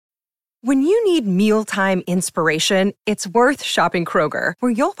When you need mealtime inspiration, it's worth shopping Kroger,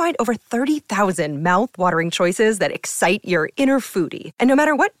 where you'll find over 30,000 mouth-watering choices that excite your inner foodie. And no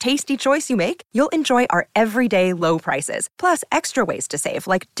matter what tasty choice you make, you'll enjoy our everyday low prices, plus extra ways to save,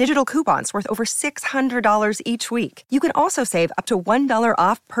 like digital coupons worth over $600 each week. You can also save up to $1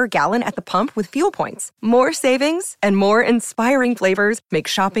 off per gallon at the pump with fuel points. More savings and more inspiring flavors make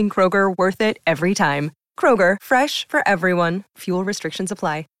shopping Kroger worth it every time. Kroger, fresh for everyone. Fuel restrictions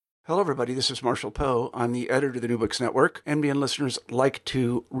apply. Hello, everybody. This is Marshall Poe. I'm the editor of the New Books Network. NBN listeners like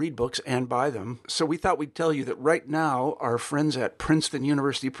to read books and buy them. So we thought we'd tell you that right now, our friends at Princeton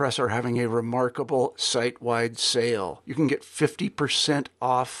University Press are having a remarkable site-wide sale. You can get 50%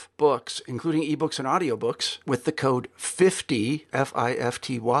 off books, including ebooks and audiobooks, with the code 50,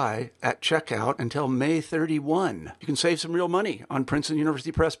 F-I-F-T-Y, at checkout until May 31. You can save some real money on Princeton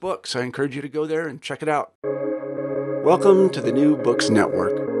University Press books. I encourage you to go there and check it out. Welcome to the New Books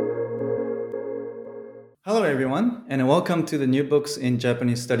Network. Hello everyone, and welcome to the New Books in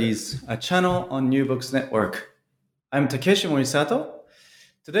Japanese Studies, a channel on New Books Network. I'm Takeshi Morisato.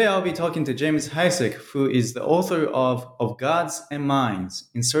 Today I'll be talking to James Heisig, who is the author of Gods and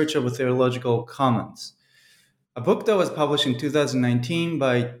Minds, In Search of Theological Commons, a book that was published in 2019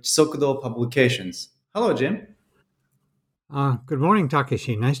 by Chisokudō Publications. Hello, Jim. Good morning,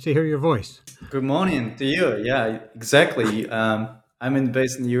 Takeshi. Nice to hear your voice. Good morning to you. Yeah, exactly. I'm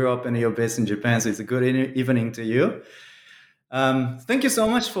based in Europe and you're based in Japan, so it's a good evening to you. Thank you so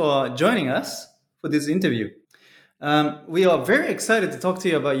much for joining us for this interview. We are very excited to talk to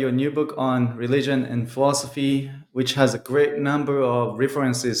you about your new book on religion and philosophy, which has a great number of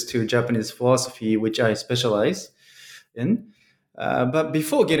references to Japanese philosophy, which I specialize in. But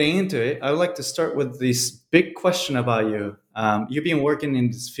before getting into it, I would like to start with this big question about you. You've been working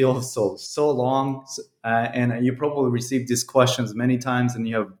in this field so long, and you probably received these questions many times, and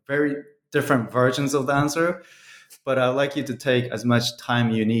you have very different versions of the answer. But I'd like you to take as much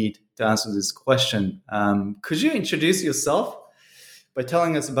time you need to answer this question. Could you introduce yourself by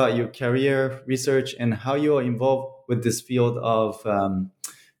telling us about your career, research, and how you are involved with this field of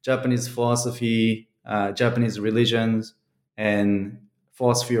Japanese philosophy, Japanese religions, and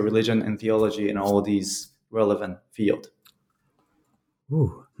philosophy of religion and theology in all these relevant fields?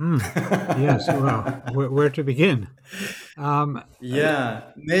 Yes, well, where to begin?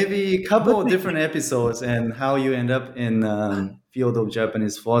 Maybe a couple of different episodes and how you end up in field of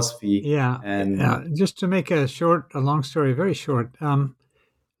Japanese philosophy. Just to make a long story very short,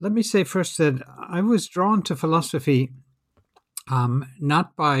 let me say first that I was drawn to philosophy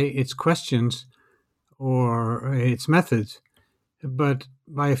not by its questions or its methods, but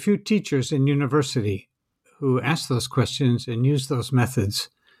by a few teachers in university who asked those questions and used those methods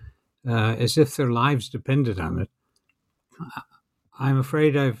as if their lives depended on it. I'm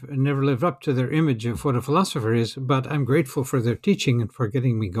afraid I've never lived up to their image of what a philosopher is, but I'm grateful for their teaching and for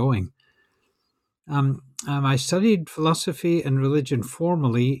getting me going. I studied philosophy and religion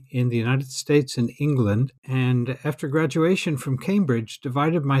formally in the United States and England, and after graduation from Cambridge,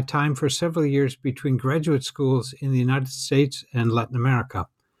 divided my time for several years between graduate schools in the United States and Latin America,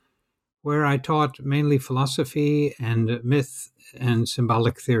 where I taught mainly philosophy and myth and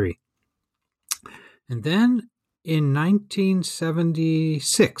symbolic theory. And then in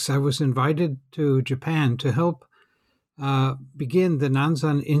 1976, I was invited to Japan to help begin the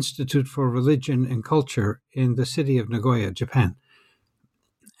Nanzan Institute for Religion and Culture in the city of Nagoya, Japan.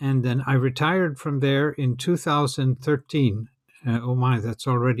 And then I retired from there in 2013. Oh my, that's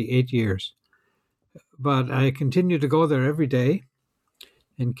already 8 years. But I continue to go there every day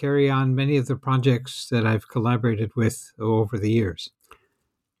and carry on many of the projects that I've collaborated with over the years.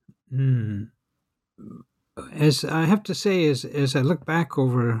 As I have to say, as I look back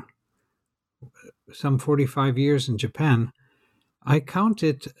over some 45 years in Japan, I count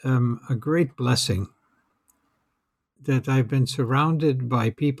it a great blessing that I've been surrounded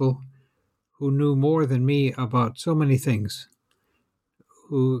by people who knew more than me about so many things,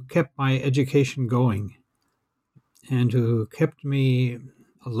 who kept my education going, and who kept me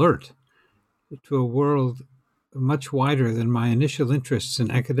alert to a world much wider than my initial interests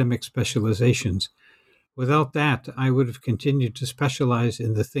in academic specializations. Without that, I would have continued to specialize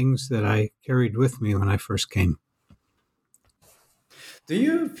in the things that I carried with me when I first came. Do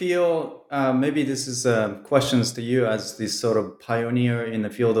you feel, maybe this is questions to you as this sort of pioneer in the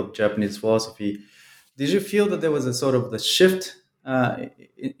field of Japanese philosophy, did you feel that there was a sort of the shift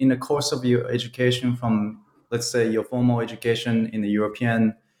in the course of your education from, let's say, your formal education in the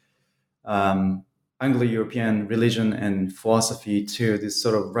European, Anglo-European religion and philosophy to this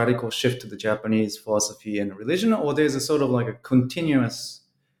sort of radical shift to the Japanese philosophy and religion, or there's a sort of like a continuous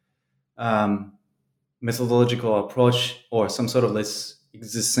methodological approach or some sort of this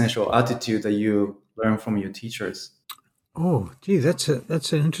existential attitude that you learn from your teachers? Oh, gee, that's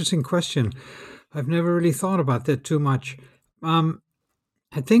an interesting question. I've never really thought about that too much.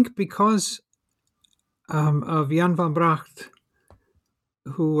 I think because of Jan van Bracht,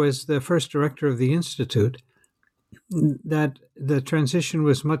 who was the first director of the Institute, that the transition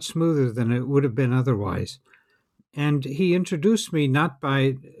was much smoother than it would have been otherwise. And he introduced me not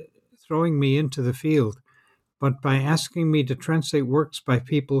by throwing me into the field, but by asking me to translate works by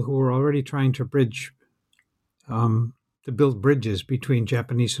people who were already trying to build bridges between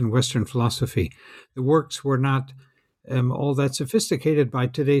Japanese and Western philosophy. The works were not all that sophisticated by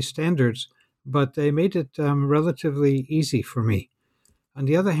today's standards, but they made it relatively easy for me. On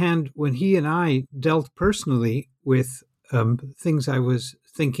the other hand, when he and I dealt personally with things I was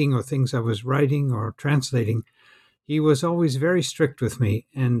thinking or things I was writing or translating, he was always very strict with me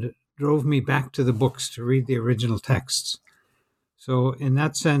and drove me back to the books to read the original texts. So in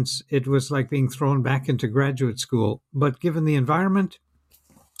that sense, it was like being thrown back into graduate school. But given the environment,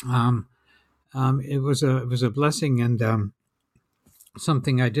 it was a blessing and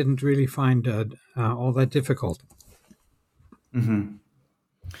something I didn't really find all that difficult. Mm-hmm.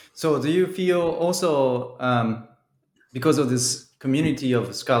 So do you feel also, because of this community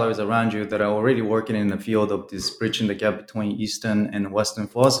of scholars around you that are already working in the field of this bridging the gap between Eastern and Western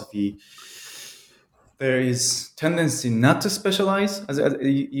philosophy, there is tendency not to specialize, as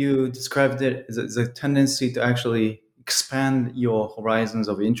you described it, as a tendency to actually expand your horizons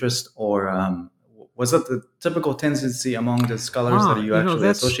of interest, or was that the typical tendency among the scholars that you actually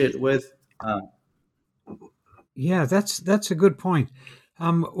associate with? Yeah, that's a good point.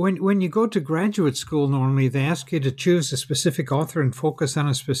 When you go to graduate school, normally they ask you to choose a specific author and focus on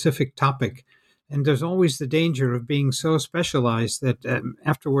a specific topic. And there's always the danger of being so specialized that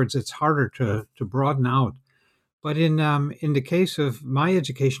afterwards it's harder to broaden out. But in the case of my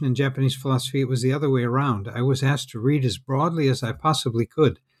education in Japanese philosophy, it was the other way around. I was asked to read as broadly as I possibly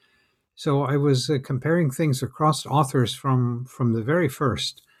could. So I was comparing things across authors from the very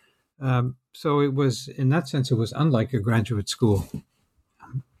first. So it was, in that sense, it was unlike a graduate school.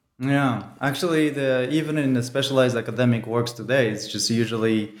 Yeah, actually, even in the specialized academic works today, it's just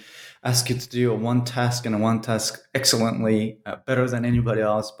usually ask you to do one task and one task excellently, better than anybody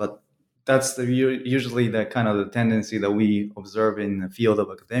else. But that's usually the kind of the tendency that we observe in the field of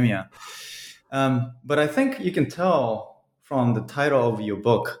academia. But I think you can tell from the title of your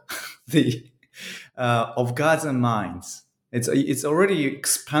book, the of Gods and Minds. It's already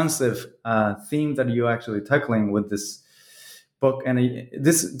expansive theme that you're actually tackling with this book, and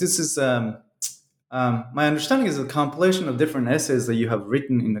this is my understanding is a compilation of different essays that you have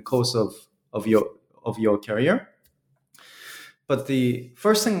written in the course of your career. But the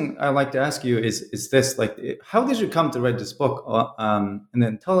first thing I'd like to ask you is this: like, how did you come to write this book? And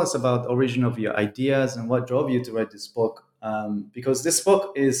then tell us about the origin of your ideas and what drove you to write this book. Because this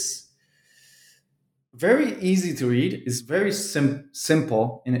book is very easy to read. It's very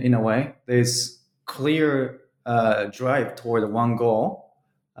simple in a way. There's clear drive toward one goal,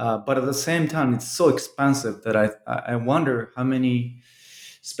 but at the same time, it's so expansive that I wonder how many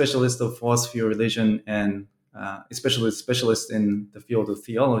specialists of philosophy or religion, and especially specialists in the field of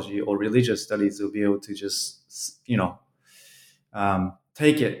theology or religious studies, will be able to just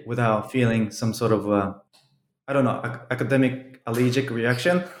take it without feeling some sort of academic allergic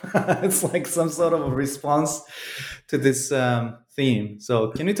reaction. It's like some sort of a response to this theme. So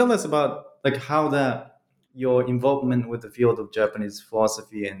can you tell us about like how your involvement with the field of Japanese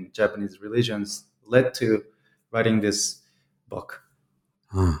philosophy and Japanese religions led to writing this book?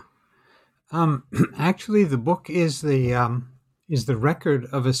 Actually, the book is the record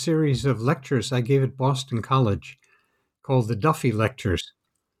of a series of lectures I gave at Boston College called the Duffy Lectures.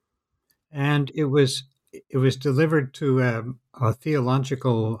 And it was delivered to a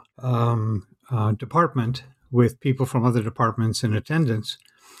theological department with people from other departments in attendance.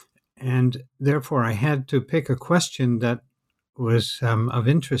 And therefore, I had to pick a question that was of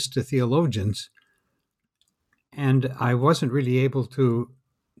interest to theologians. And I wasn't really able to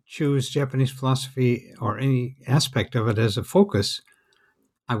choose Japanese philosophy or any aspect of it as a focus.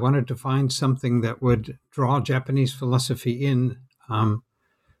 I wanted to find something that would draw Japanese philosophy in to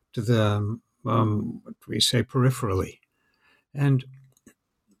the, what do we say, peripherally. And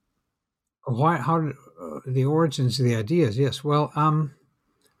how the origins of the ideas? Yes, well,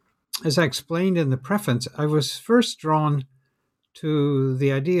 as I explained in the preface, I was first drawn to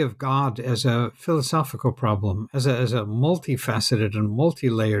the idea of God as a philosophical problem, as a multifaceted and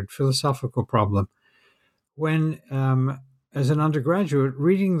multi-layered philosophical problem, when as an undergraduate,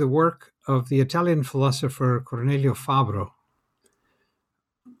 reading the work of the Italian philosopher Cornelio Fabro.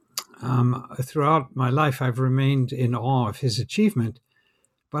 Throughout my life, I've remained in awe of his achievement,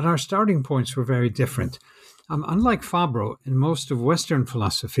 but our starting points were very different. Unlike Fabro and most of Western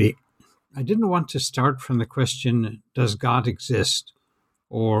philosophy, I didn't want to start from the question, does God exist?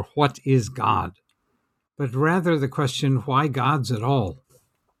 Or what is God? But rather the question, why gods at all?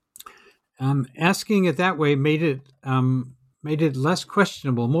 Asking it that way made it less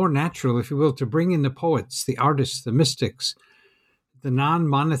questionable, more natural, if you will, to bring in the poets, the artists, the mystics, the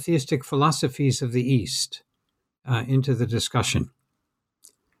non-monotheistic philosophies of the East into the discussion.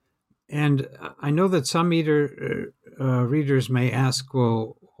 And I know that some readers may ask,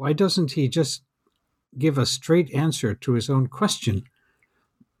 well, why doesn't he just give a straight answer to his own question?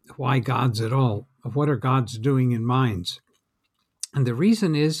 Why gods at all? What are gods doing in minds? And the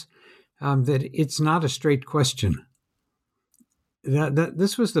reason is that it's not a straight question. That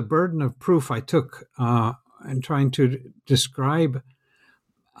this was the burden of proof I took in trying to describe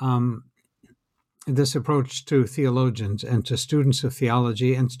this approach to theologians and to students of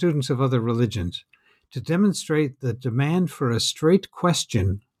theology and students of other religions, to demonstrate the demand for a straight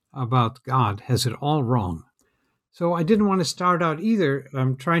question about God has it all wrong. So I didn't want to start out either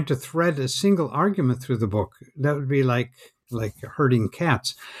trying to thread a single argument through the book. That would be like herding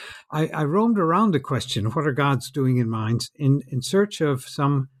cats. I roamed around the question, what are gods doing in minds, in search of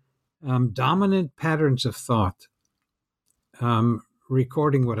some dominant patterns of thought,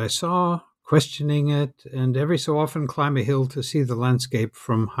 recording what I saw, questioning it, and every so often climb a hill to see the landscape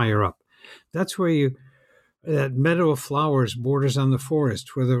from higher up. That's where that meadow of flowers borders on the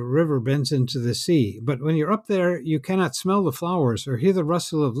forest, where the river bends into the sea. But when you're up there, you cannot smell the flowers or hear the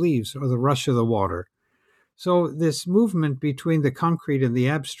rustle of leaves or the rush of the water. So this movement between the concrete and the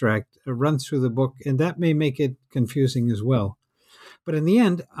abstract runs through the book, and that may make it confusing as well. But in the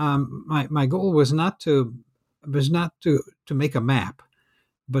end, my goal was not to make a map,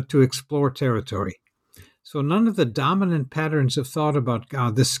 but to explore territory. So none of the dominant patterns of thought about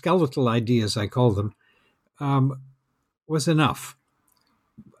God, the skeletal ideas I call them, was enough.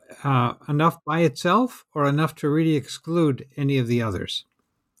 Enough by itself, or enough to really exclude any of the others.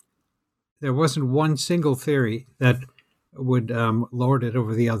 There wasn't one single theory that would lord it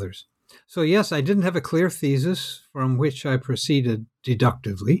over the others. So yes, I didn't have a clear thesis from which I proceeded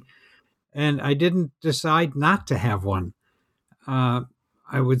deductively, and I didn't decide not to have one.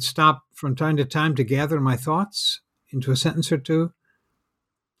 I would stop from time to time to gather my thoughts into a sentence or two.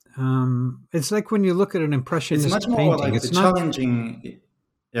 It's like when you look at an impressionist It's much more painting. like it's the challenging.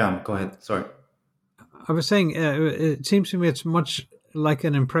 Yeah, go ahead. Sorry. I was saying, it seems to me it's much like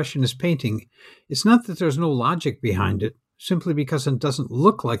an impressionist painting. It's not that there's no logic behind it, simply because it doesn't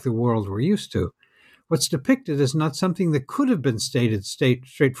look like the world we're used to. What's depicted is not something that could have been stated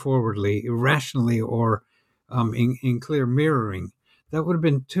straightforwardly, rationally, or in clear mirroring. That would have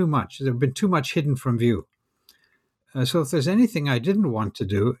been too much. There would have been too much hidden from view. So if there's anything I didn't want to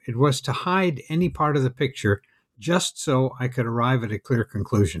do, it was to hide any part of the picture just so I could arrive at a clear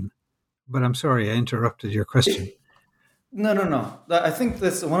conclusion. But I'm sorry, I interrupted your question. No. I think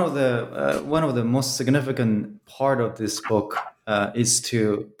that's one of the most significant part of this book is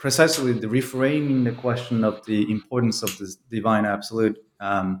to precisely the reframing the question of the importance of the divine absolute.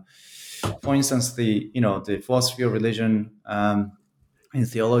 For instance, the philosophy of religion in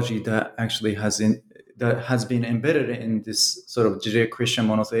theology that actually has been embedded in this sort of Judeo-Christian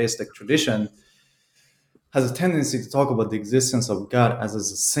monotheistic tradition has a tendency to talk about the existence of God as a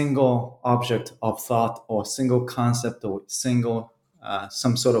single object of thought or single concept or single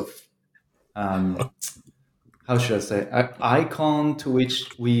some sort of how should I say icon to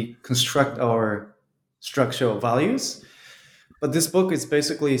which we construct our structural values. But this book is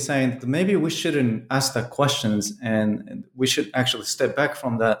basically saying that maybe we shouldn't ask that questions, and we should actually step back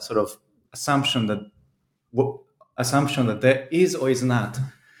from that sort of assumption that there is or is not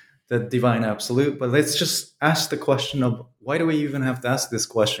the divine absolute. But let's just ask the question of why do we even have to ask this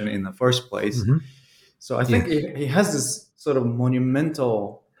question in the first place? Mm-hmm. So I think he has this sort of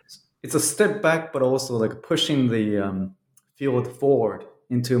monumental. It's a step back, but also like pushing the field forward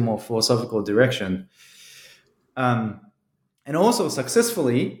into a more philosophical direction. And also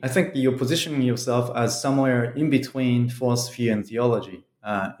successfully, I think you're positioning yourself as somewhere in between philosophy and theology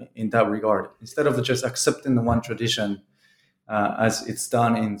in that regard. Instead of just accepting the one tradition as it's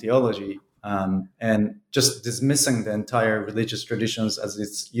done in theology and just dismissing the entire religious traditions as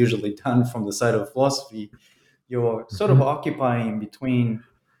it's usually done from the side of philosophy, you're sort of occupying between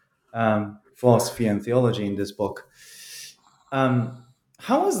philosophy and theology in this book.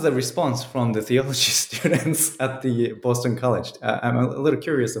 How was the response from the theology students at the Boston College? I'm a little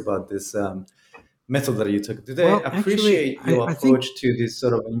curious about this method that you took. Do they Well, actually, appreciate your I think approach to this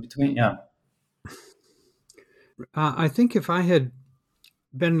sort of in between? Yeah. I think if I had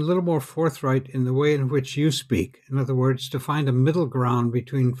been a little more forthright in the way in which you speak, in other words, to find a middle ground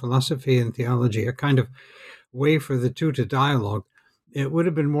between philosophy and theology, a kind of way for the two to dialogue, it would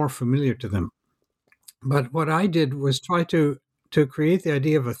have been more familiar to them. But what I did was try to create the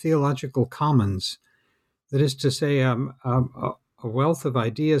idea of a theological commons, that is to say, a wealth of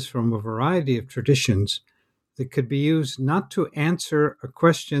ideas from a variety of traditions that could be used not to answer a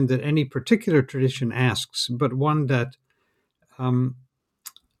question that any particular tradition asks, but one that um,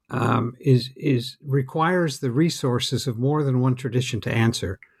 is requires the resources of more than one tradition to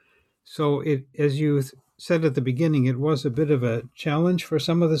answer. So it, as you said at the beginning, it was a bit of a challenge for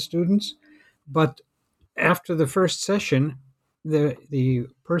some of the students, but after the first session, the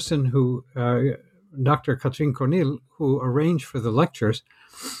person who Dr. Katrin Cornil, who arranged for the lectures,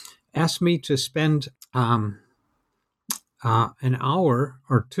 asked me to spend an hour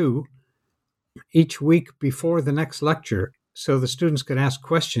or two each week before the next lecture so the students could ask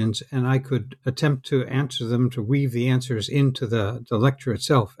questions and I could attempt to answer them, to weave the answers into the lecture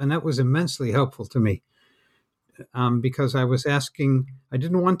itself. And that was immensely helpful to me because I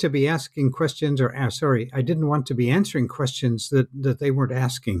didn't want to be asking questions, I didn't want to be answering questions that they weren't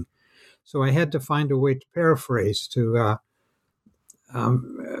asking. So I had to find a way to paraphrase the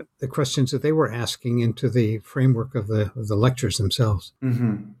questions that they were asking into the framework of the lectures themselves.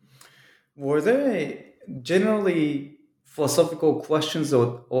 Mm-hmm. Were they generally philosophical questions,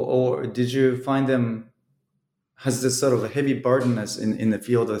 or did you find them has this sort of a heavy burden as in the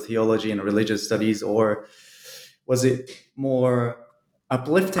field of theology and religious studies, or was it more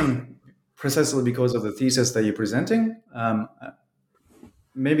uplifting precisely because of the thesis that you're presenting?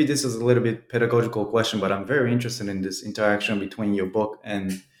 Maybe this is a little bit pedagogical question, but I'm very interested in this interaction between your book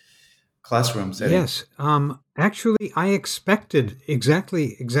and classroom setting. Yes. Actually, I expected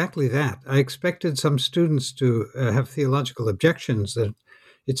exactly that. I expected some students to have theological objections. That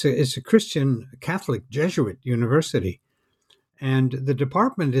it's a Christian Catholic Jesuit university, and the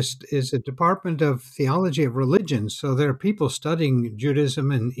department is a department of theology of religion. So there are people studying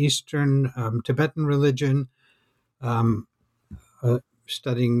Judaism and Eastern Tibetan religion,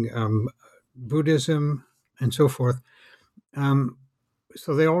 studying Buddhism, and so forth.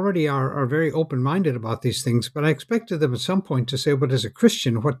 So they already are very open-minded about these things, but I expected them at some point to say, but as a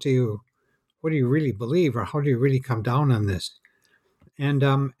Christian, what do you really believe, or how do you really come down on this? And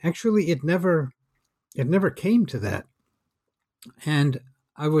actually it never came to that. And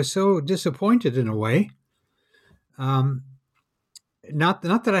I was so disappointed in a way. Not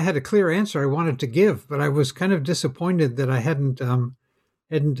that I had a clear answer I wanted to give, but I was kind of disappointed that I hadn't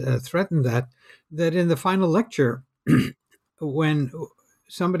threatened that in the final lecture, when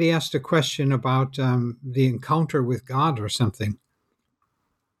somebody asked a question about the encounter with God or something.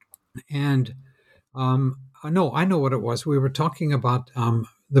 And no, I know what it was. We were talking about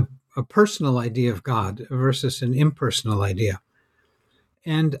a personal idea of God versus an impersonal idea.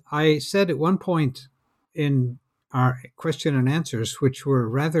 And I said at one point in our question and answers, which were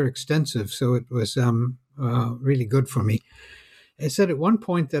rather extensive, so it was really good for me. I said at one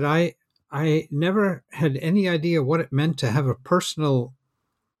point that I never had any idea what it meant to have a personal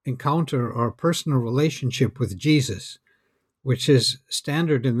encounter or a personal relationship with Jesus, which is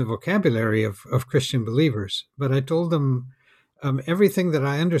standard in the vocabulary of Christian believers. But I told them everything that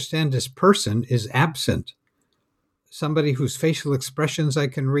I understand as person is absent. Somebody whose facial expressions I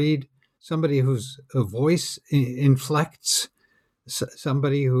can read, somebody whose voice inflects,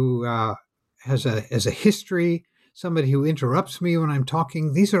 somebody who has a history, somebody who interrupts me when I'm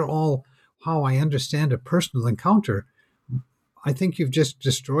talking. These are all how I understand a personal encounter. I think you've just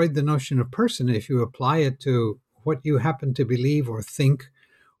destroyed the notion of person if you apply it to what you happen to believe or think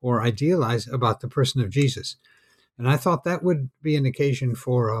or idealize about the person of Jesus. And I thought that would be an occasion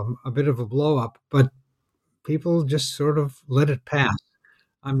for a bit of a blow up, but people just sort of let it pass.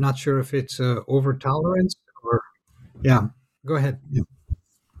 I'm not sure if it's over tolerance or, yeah, go ahead. Yeah.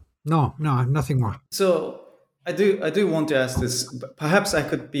 No, nothing more. So I do want to ask this. Perhaps I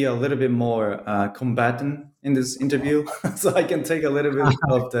could be a little bit more combatant in this interview, so I can take a little bit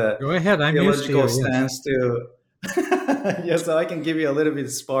of the Go ahead. I'm used to theological you. Yes. stance to. Yeah, so I can give you a little bit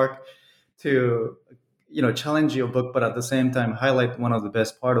of spark to challenge your book, but at the same time highlight one of the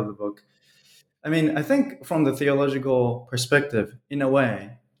best part of the book. I mean, I think from the theological perspective, in a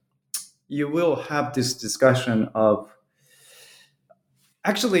way, you will have this discussion of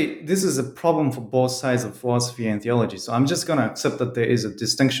Actually, this is a problem for both sides of philosophy and theology. So I'm just going to accept that there is a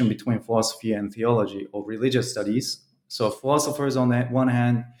distinction between philosophy and theology or religious studies. So philosophers, on the one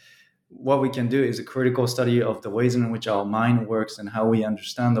hand, what we can do is a critical study of the ways in which our mind works and how we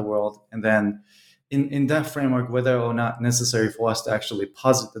understand the world. And then in that framework, whether or not necessary for us to actually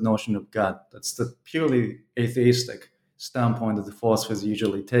posit the notion of God. That's the purely atheistic standpoint that the philosophers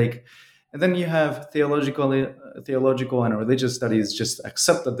usually take. And then you have theological and religious studies just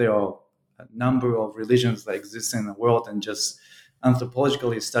accept that there are a number of religions that exist in the world and just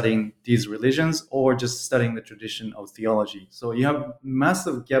anthropologically studying these religions or just studying the tradition of theology. So you have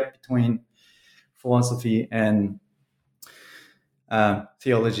massive gap between philosophy and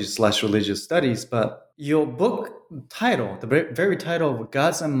theology/religious studies. But your book title, the very title of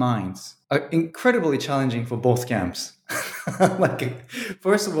Gods and Minds, are incredibly challenging for both camps. Like,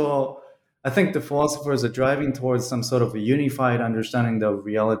 first of all, I think the philosophers are driving towards some sort of a unified understanding of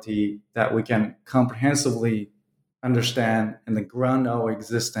reality that we can comprehensively understand and then ground our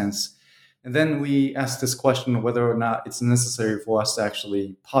existence. And then we ask this question whether or not it's necessary for us to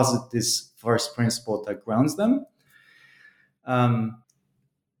actually posit this first principle that grounds them.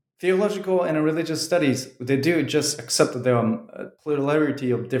 Theological and religious studies, they do just accept that there are a plurality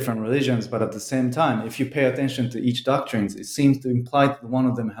of different religions, but at the same time, if you pay attention to each doctrine, it seems to imply that one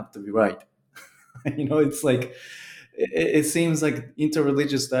of them have to be right. It's like, it seems like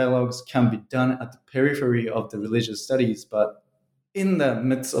interreligious dialogues can be done at the periphery of the religious studies, but in the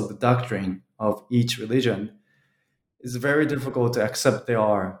midst of the doctrine of each religion, it's very difficult to accept there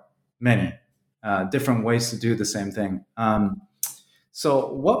are many different ways to do the same thing.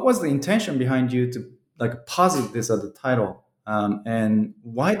 So what was the intention behind you to posit this as the title? And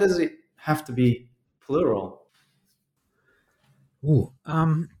why does it have to be plural?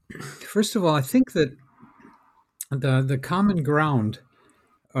 First of all, I think that the common ground,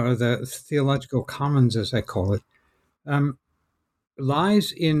 or the theological commons, as I call it,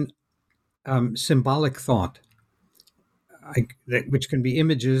 lies in symbolic thought, which can be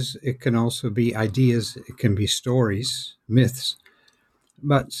images, it can also be ideas, it can be stories, myths.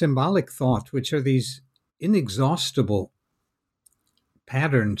 But symbolic thought, which are these inexhaustible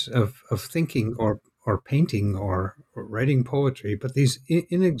patterns of thinking or painting or writing poetry, but these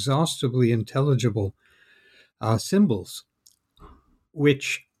inexhaustibly intelligible symbols,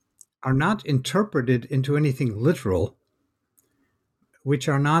 which are not interpreted into anything literal, which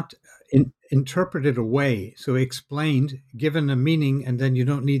are not interpreted away, so explained, given a meaning, and then you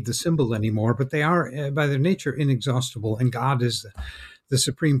don't need the symbol anymore, but they are, by their nature, inexhaustible, and God is the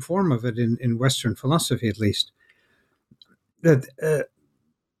supreme form of it in Western philosophy, at least. But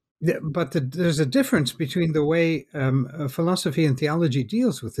there's a difference between the way philosophy and theology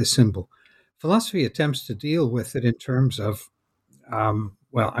deals with this symbol. Philosophy attempts to deal with it in terms of,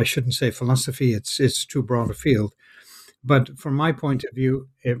 I shouldn't say philosophy, it's too broad a field. But from my point of view,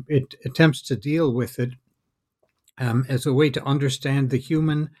 it attempts to deal with it as a way to understand the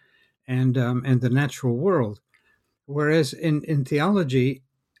human and the natural world. Whereas in theology,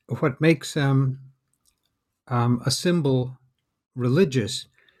 what makes a symbol religious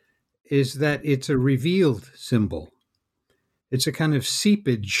is that it's a revealed symbol. It's a kind of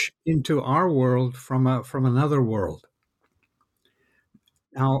seepage into our world from another world.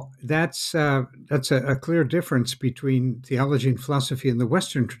 Now, that's a clear difference between theology and philosophy in the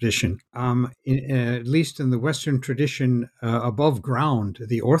Western tradition. At least in the Western tradition, above ground,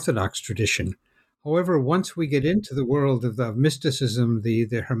 the Orthodox tradition. However, once we get into the world of the mysticism, the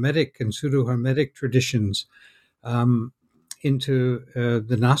Hermetic and pseudo-Hermetic traditions, into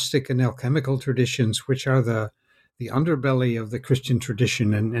the Gnostic and alchemical traditions, which are the underbelly of the Christian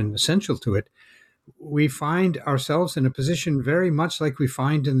tradition and essential to it, we find ourselves in a position very much like we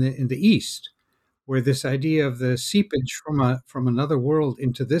find in the East, where this idea of the seepage from another world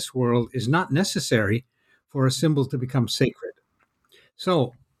into this world is not necessary for a symbol to become sacred.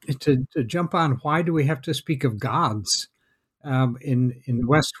 So, to jump on, why do we have to speak of gods in the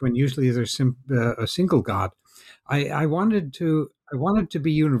West when usually there's a single God? I wanted to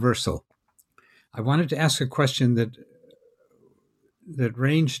be universal. I wanted to ask a question that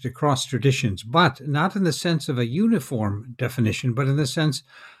ranged across traditions, but not in the sense of a uniform definition, but in the sense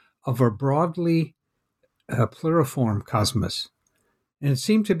of a broadly pluriform cosmos. And it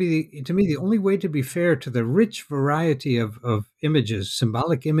seemed to me the only way to be fair to the rich variety of images,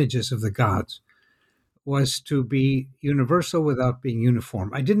 symbolic images of the gods, was to be universal without being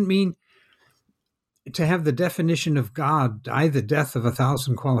uniform. I didn't mean to have the definition of God die the death of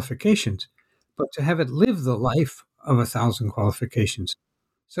 1,000 qualifications, but to have it live the life of 1,000 qualifications.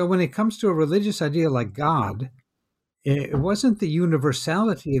 So when it comes to a religious idea like God, It wasn't the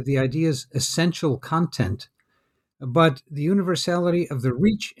universality of the idea's essential content, but the universality of the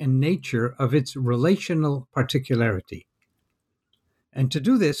reach and nature of its relational particularity. And to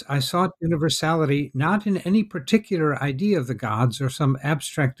do this, I sought universality not in any particular idea of the gods or some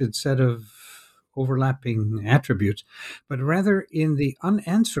abstracted set of overlapping attributes, but rather in the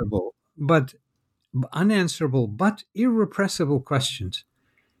unanswerable but irrepressible questions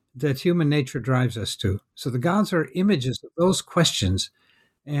that human nature drives us to. So the gods are images of those questions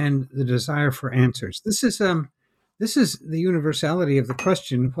and the desire for answers. This is the universality of the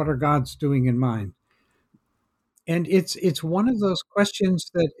question, what are gods doing in mind? And it's one of those questions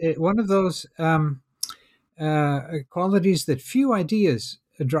one of those qualities that few ideas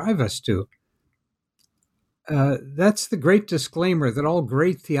drive us to. That's the great disclaimer that all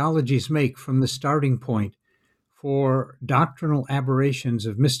great theologies make from the starting point for doctrinal aberrations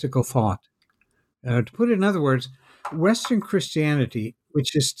of mystical thought. To put it in other words, Western Christianity,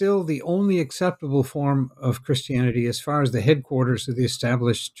 which is still the only acceptable form of Christianity as far as the headquarters of the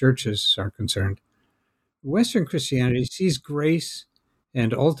established churches are concerned, Western Christianity sees grace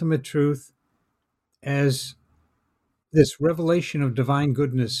and ultimate truth as this revelation of divine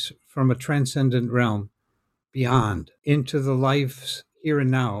goodness from a transcendent realm beyond into the lives here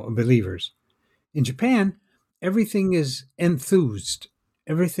and now of believers. In Japan, everything is enthused.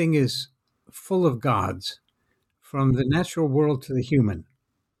 Everything is full of gods, from the natural world to the human.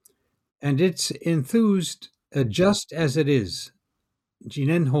 And it's enthused just as it is,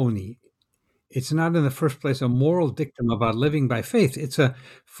 jinen honi. It's not in the first place a moral dictum about living by faith. It's a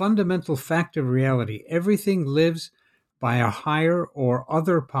fundamental fact of reality. Everything lives by a higher or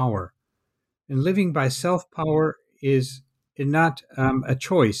other power. And living by self-power is not a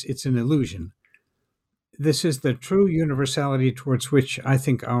choice, it's an illusion. This is the true universality towards which I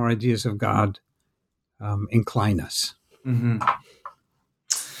think our ideas of God incline us. Mm-hmm.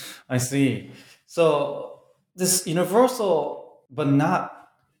 I see. So this universal but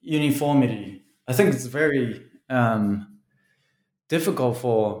not uniformity, I think it's very difficult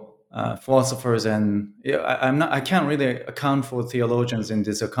for philosophers, and I can't really account for theologians in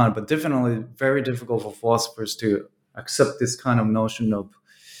this account, but definitely very difficult for philosophers to accept this kind of notion of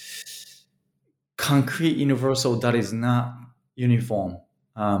concrete universal that is not uniform.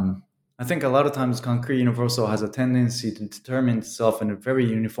 I think a lot of times concrete universal has a tendency to determine itself in a very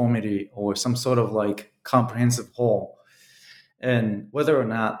uniformity or some sort of like comprehensive whole. And whether or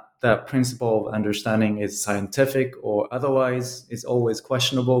not that principle of understanding is scientific or otherwise is always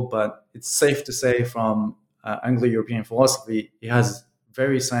questionable, but it's safe to say from Anglo-European philosophy, it has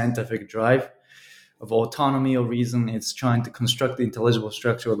very scientific drive of autonomy of reason. It's trying to construct the intelligible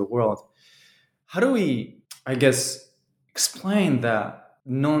structure of the world. How do we, I guess, explain that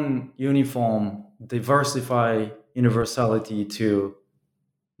non-uniform, diversify universality to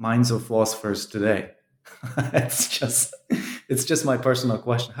minds of philosophers today? It's just my personal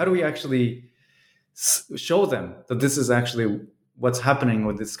question. How do we actually show them that this is actually what's happening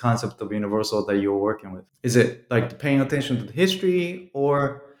with this concept of universal that you're working with? Is it like paying attention to the history,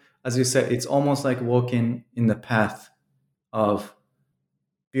 or as you said, it's almost like walking in the path of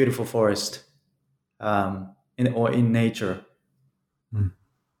beautiful forest in nature?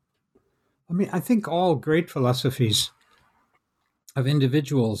 I mean, I think all great philosophies of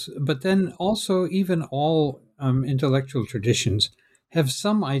individuals, but then also even all intellectual traditions have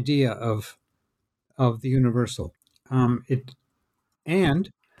some idea of the universal. And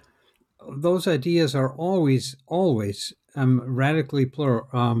those ideas are always radically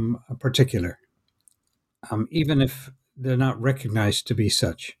particular, even if they're not recognized to be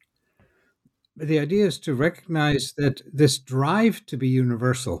such. The idea is to recognize that this drive to be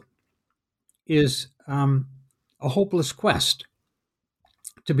universal is a hopeless quest.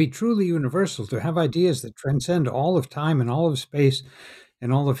 To be truly universal, to have ideas that transcend all of time and all of space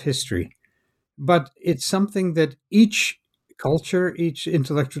and all of history. But it's something that each culture, each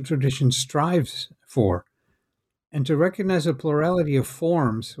intellectual tradition strives for. And to recognize a plurality of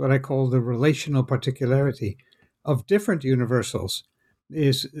forms, what I call the relational particularity of different universals,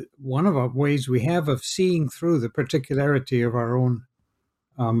 is one of the ways we have of seeing through the particularity of our own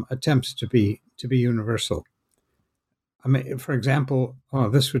attempts to be universal. I mean, for example,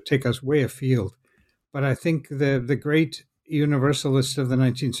 this would take us way afield, but I think the great universalist of the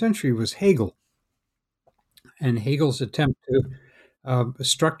 19th century was Hegel. And Hegel's attempt to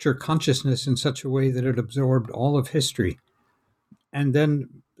structure consciousness in such a way that it absorbed all of history. And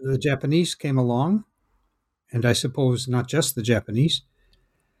then the Japanese came along, and I suppose not just the Japanese,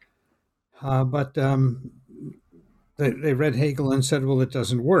 but they read Hegel and said, well, it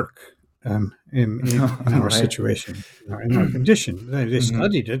doesn't work. in our Right. situation, in our condition. They Mhm.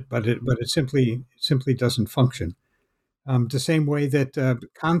 studied it, but it simply doesn't function. The same way that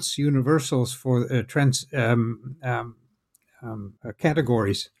Kant's universals for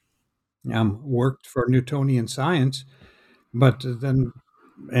categories worked for Newtonian science, but then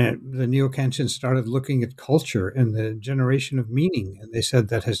the neo-Kantians started looking at culture and the generation of meaning, and they said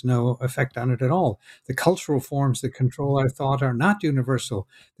that has no effect on it at all. The cultural forms that control our thought are not universal.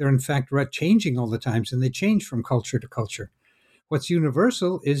 They're in fact changing all the times, and they change from culture to culture. What's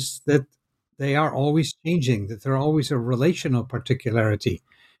universal is that they are always changing, that they're always a relational particularity,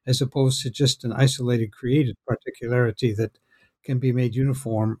 as opposed to just an isolated created particularity that can be made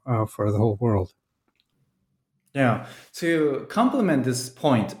uniform for the whole world. Yeah. To complement this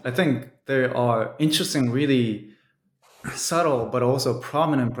point, I think there are interesting, really subtle but also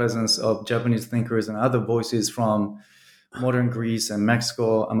prominent presence of Japanese thinkers and other voices from modern Greece and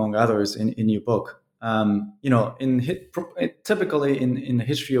Mexico, among others, in your book. Typically in the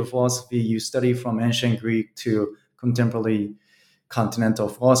history of philosophy, you study from ancient Greek to contemporary continental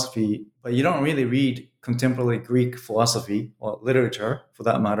philosophy, but you don't really read contemporary Greek philosophy or literature, for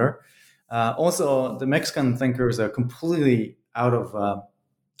that matter. Also, the Mexican thinkers are completely out of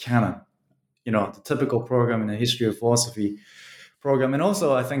canon. The typical program in the history of philosophy program, and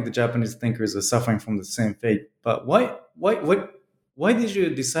also I think the Japanese thinkers are suffering from the same fate. But why did you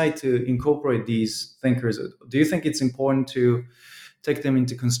decide to incorporate these thinkers? Do you think it's important to take them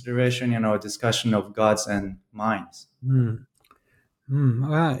into consideration in our discussion of gods and minds?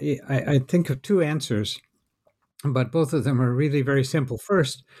 Well, I think of two answers, but both of them are really very simple.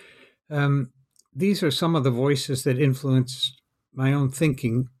 First, um, these are some of the voices that influenced my own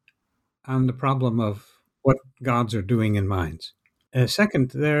thinking on the problem of what gods are doing in minds.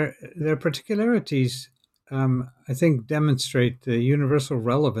 Second, their particularities, I think, demonstrate the universal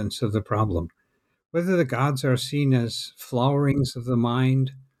relevance of the problem. Whether the gods are seen as flowerings of the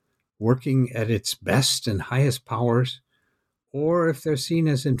mind, working at its best and highest powers, or if they're seen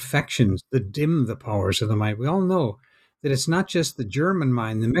as infections that dim the powers of the mind. We all know that it's not just the German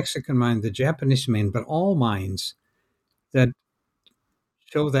mind, the Mexican mind, the Japanese mind, but all minds that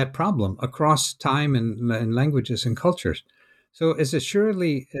show that problem across time and languages and cultures. So, as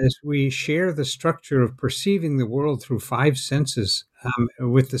assuredly as we share the structure of perceiving the world through five senses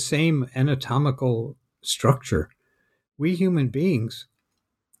with the same anatomical structure, we human beings,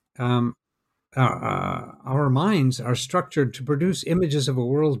 um, our minds are structured to produce images of a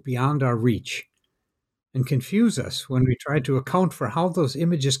world beyond our reach and confuse us when we try to account for how those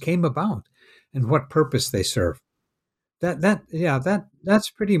images came about and what purpose they serve. That's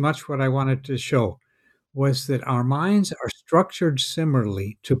pretty much what I wanted to show, was that our minds are structured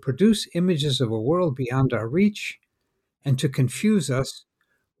similarly to produce images of a world beyond our reach and to confuse us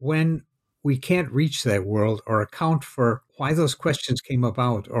when we can't reach that world or account for why those questions came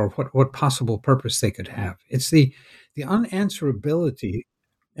about or what possible purpose they could have. It's the unanswerability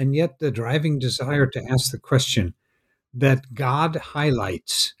and yet the driving desire to ask the question that God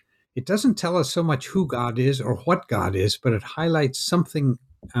highlights. It doesn't tell us so much who God is or what God is, but it highlights something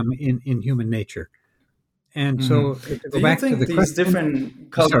in human nature. And Mhm. so to Do go you back to think the these question,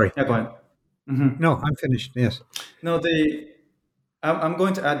 different sorry, Yeah, go ahead. Mhm. no, I'm finished. Yes. No, I'm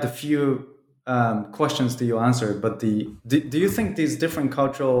going to add a few questions to your answer, but do you think these different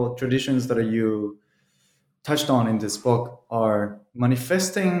cultural traditions that you touched on in this book are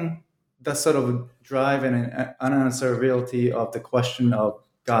manifesting the sort of drive and an unanswerability of the question of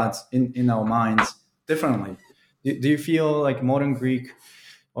gods in our minds differently? Do you feel like modern Greek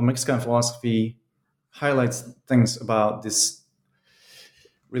or Mexican philosophy highlights things about this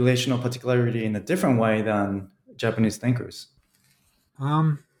relational particularity in a different way than Japanese thinkers?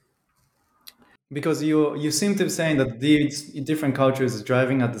 Um, Because you seem to be saying that these different cultures are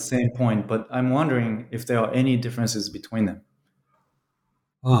driving at the same point, but I'm wondering if there are any differences between them.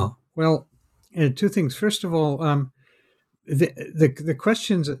 well, two things. First of all, the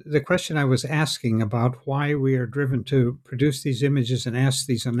question I was asking about why we are driven to produce these images and ask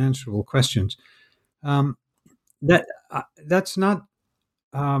these unanswerable questions. Um, that that's not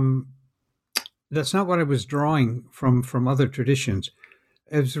um, that's not what I was drawing from other traditions.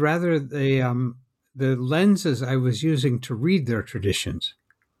 It was rather the lenses I was using to read their traditions.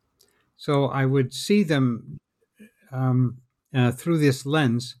 So I would see them um, through this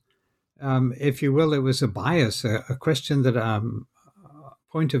lens. If you will, it was a bias, a question that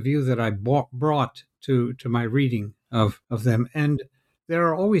point of view that I brought to my reading of them. And there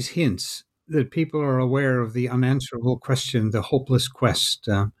are always hints that people are aware of the unanswerable question, the hopeless quest,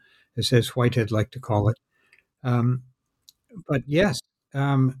 as Whitehead liked to call it. Um, but yes,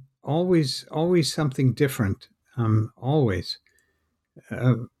 always something different. Always.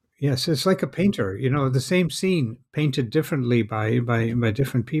 Yes, it's like a painter. The same scene painted differently by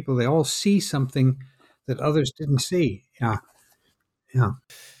different people. They all see something that others didn't see. Yeah, yeah.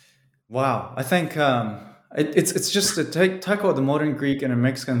 Wow, I think it's just to tackle the modern Greek and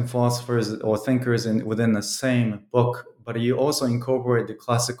Mexican philosophers or thinkers within the same book, but you also incorporate the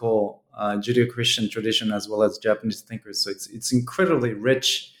classical Judeo-Christian tradition as well as Japanese thinkers. So it's incredibly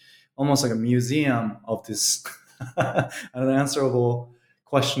rich, almost like a museum of this unanswerable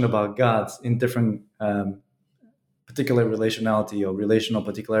question about gods in different particular relationality or relational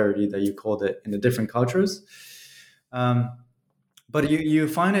particularity that you called it in the different cultures. But you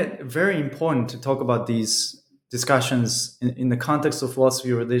find it very important to talk about these discussions in the context of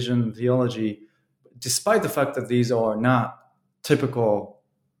philosophy, religion, theology, despite the fact that these are not typical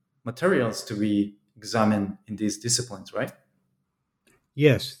materials to be examined in these disciplines, right?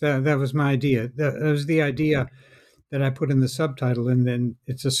 Yes, that was my idea. That was the idea that I put in the subtitle, and then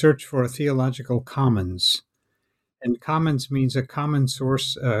it's a search for a theological commons. And commons means a common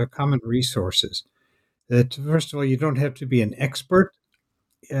source, common resources. That first of all, you don't have to be an expert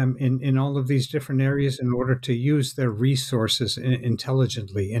in all of these different areas in order to use their resources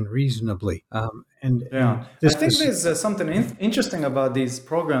intelligently and reasonably. Yeah, I think there's something interesting about these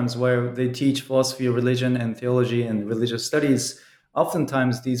programs where they teach philosophy, religion, and theology and religious studies.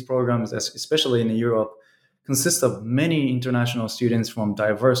 Oftentimes, these programs, especially in Europe, consist of many international students from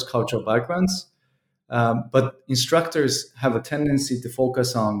diverse cultural backgrounds. But instructors have a tendency to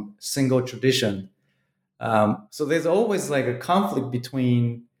focus on single tradition. So there's always like a conflict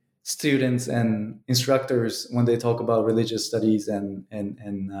between students and instructors when they talk about religious studies and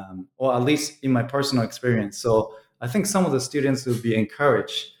or at least in my personal experience. So I think some of the students will be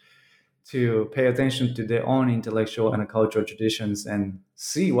encouraged to pay attention to their own intellectual and cultural traditions and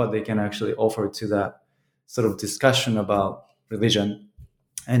see what they can actually offer to that sort of discussion about religion.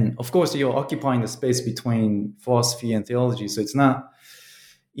 And of course, you're occupying the space between philosophy and theology, so it's not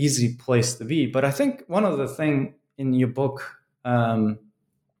easy place to be. But I think one of the things in your book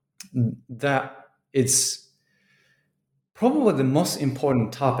that it's probably the most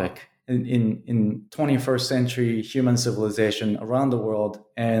important topic in 21st century human civilization around the world,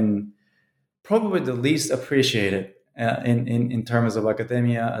 and probably the least appreciated in terms of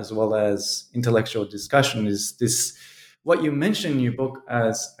academia as well as intellectual discussion, is this what you mention in your book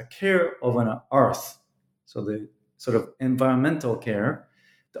as a care of an earth. So the sort of environmental care,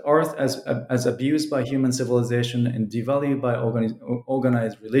 the earth as abused by human civilization and devalued by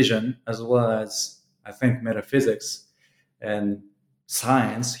organized religion, as well as, I think, metaphysics and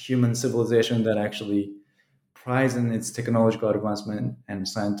science, human civilization that actually prides in its technological advancement and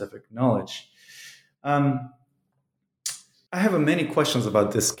scientific knowledge. I have many questions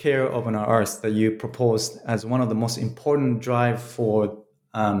about this care of an earth that you proposed as one of the most important drive for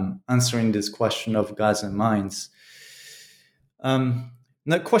answering this question of gods and minds.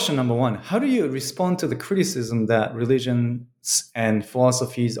 Now, question number one, how do you respond to the criticism that religions and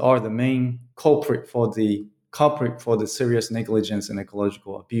philosophies are the main culprit for the serious negligence and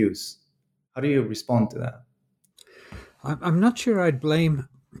ecological abuse? How do you respond to that? I'm not sure I'd blame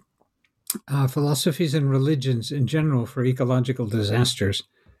philosophies and religions in general for ecological disasters.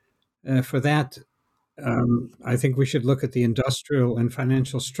 For that, I think we should look at the industrial and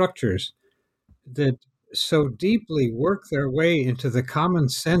financial structures that so deeply work their way into the common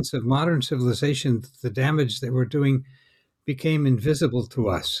sense of modern civilization that the damage they were doing became invisible to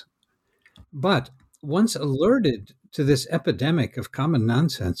us. But once alerted to this epidemic of common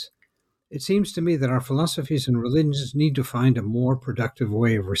nonsense, it seems to me that our philosophies and religions need to find a more productive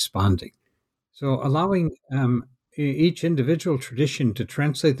way of responding. So allowing each individual tradition to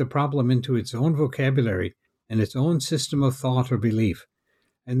translate the problem into its own vocabulary and its own system of thought or belief,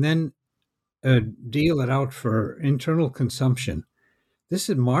 and then deal it out for internal consumption. This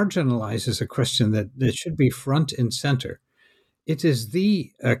marginalizes a question that should be front and center. It is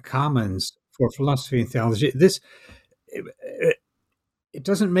the commons for philosophy and theology. It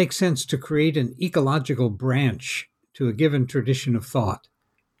doesn't make sense to create an ecological branch to a given tradition of thought.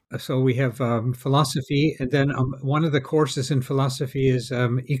 So we have philosophy, and then one of the courses in philosophy is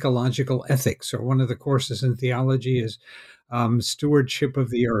ecological ethics, or one of the courses in theology is stewardship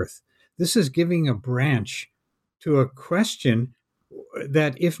of the earth. This is giving a branch to a question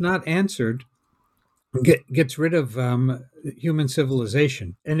that, if not answered, gets rid of human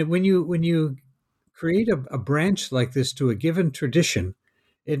civilization. And when you create a branch like this to a given tradition,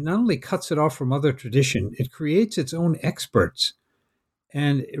 it not only cuts it off from other tradition, it creates its own experts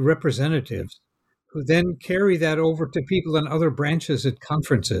and representatives who then carry that over to people in other branches at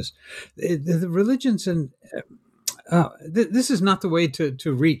conferences. The religions and this is not the way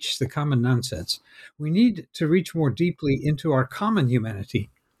to reach the common nonsense. We need to reach more deeply into our common humanity.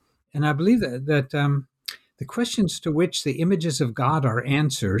 And I believe that the questions to which the images of God are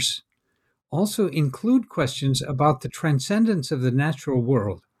answers also include questions about the transcendence of the natural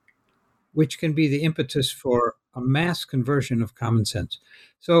world, which can be the impetus for a mass conversion of common sense.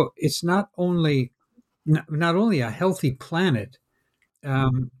 So it's not only a healthy planet,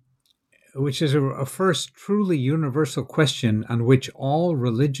 which is a first truly universal question on which all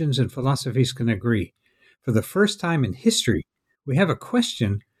religions and philosophies can agree. For the first time in history, we have a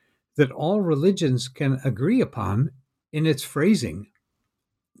question that all religions can agree upon in its phrasing,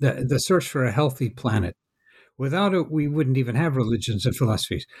 the search for a healthy planet. Without it, we wouldn't even have religions and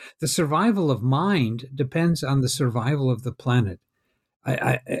philosophies. The survival of mind depends on the survival of the planet.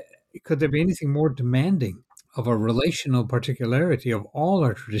 Could there be anything more demanding of a relational particularity of all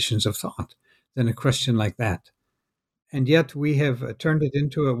our traditions of thought than a question like that? And yet we have turned it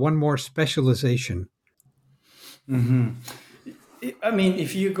into one more specialization. Mm-hmm. I mean,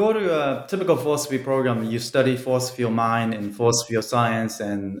 if you go to a typical philosophy program, you study philosophy of mind and philosophy of science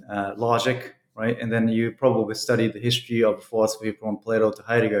and logic, right? And then you probably study the history of philosophy from Plato to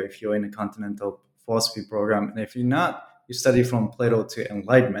Heidegger if you're in a continental philosophy program. And if you're not, you study from Plato to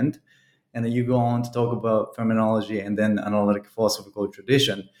Enlightenment. And then you go on to talk about phenomenology and then analytic philosophical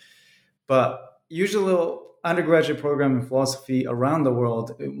tradition. But usually undergraduate program in philosophy around the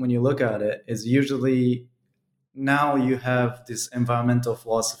world, when you look at it, is usually now you have this environmental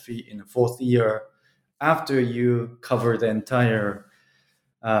philosophy in the fourth year after you cover the entire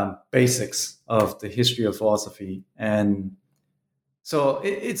basics of the history of philosophy. And so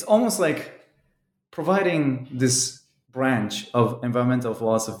it's almost like providing this branch of environmental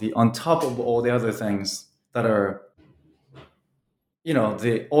philosophy on top of all the other things that are,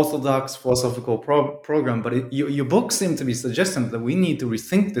 the orthodox philosophical program. But your book seemed to be suggesting that we need to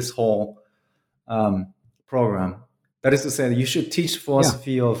rethink this whole program. That is to say, you should teach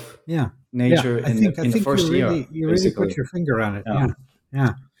philosophy of nature in the first year. You really put your finger on it.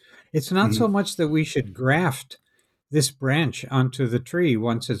 Yeah. It's not so much that we should graft this branch onto the tree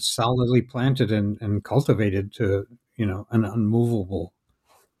once it's solidly planted and cultivated to, an unmovable,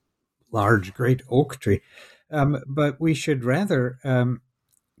 large, great oak tree. But we should rather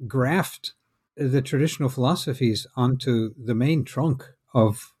graft the traditional philosophies onto the main trunk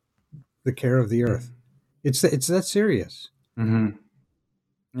of the care of the earth. It's that serious.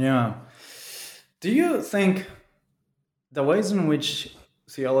 Mm-hmm. Yeah. Do you think the ways in which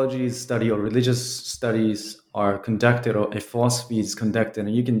theology study or religious studies are conducted, or a philosophy is conducted,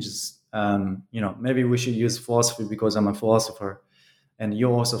 and you can just, maybe we should use philosophy because I'm a philosopher and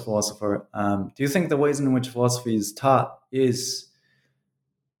you're also a philosopher. Do you think the ways in which philosophy is taught is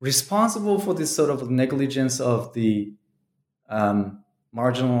responsible for this sort of negligence of the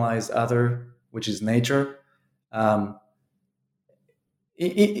marginalized other, which is nature?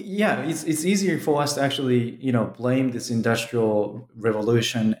 It's easier for us to actually, blame this industrial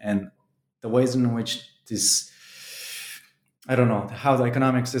revolution and the ways in which this, I don't know, how the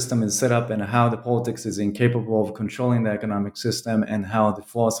economic system is set up and how the politics is incapable of controlling the economic system, and how the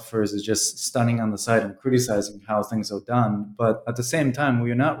philosophers is just standing on the side and criticizing how things are done. But at the same time,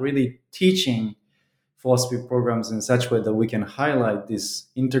 we are not really teaching philosophy programs in such a way that we can highlight this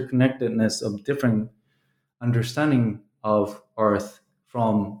interconnectedness of different understanding of Earth,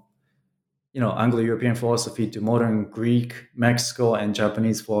 from Anglo-European philosophy to modern Greek, Mexico, and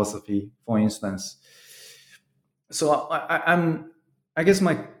Japanese philosophy, for instance. So I guess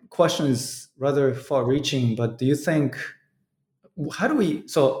my question is rather far-reaching, but do you think,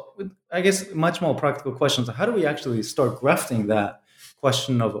 I guess much more practical questions, how do we actually start grafting that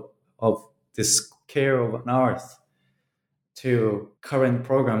question of this care of an earth to current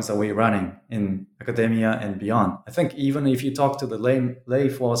programs that we're running in academia and beyond? I think even if you talk to the lay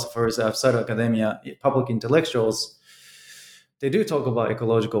philosophers outside of academia, public intellectuals, they do talk about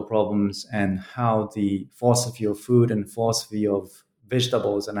ecological problems and how the philosophy of food and philosophy of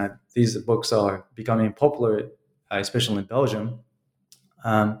vegetables, and these books are becoming popular, especially in Belgium.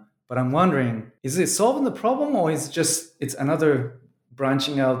 But I'm wondering, is it solving the problem, or is it's another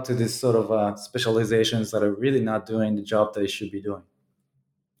branching out to this sort of specializations that are really not doing the job they should be doing?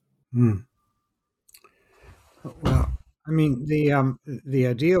 Well, I mean, the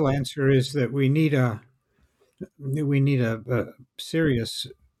ideal answer is that we need a serious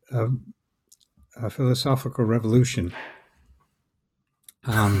philosophical revolution.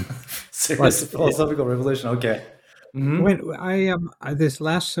 Serious philosophical revolution. Okay. Hmm. When this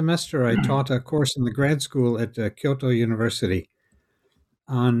last semester, I taught a course in the grad school at Kyoto University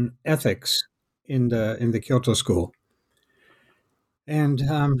on ethics in the Kyoto school. And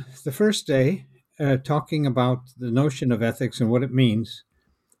the first day, talking about the notion of ethics and what it means,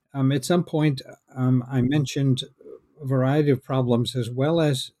 at some point, I mentioned a variety of problems as well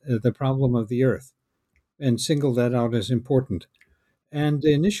as the problem of the earth and singled that out as important. And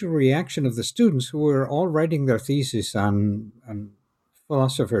the initial reaction of the students who were all writing their thesis on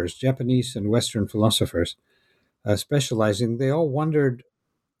philosophers, Japanese and Western philosophers, specializing, they all wondered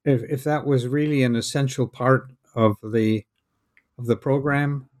if that was really an essential part of the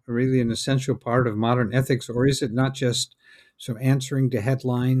program, really an essential part of modern ethics, or is it not just some answering to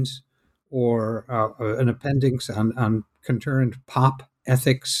headlines or an appendix on concurrent pop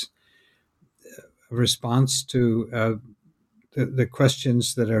ethics, a response to the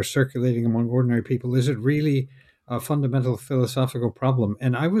questions that are circulating among ordinary people? Is it really a fundamental philosophical problem?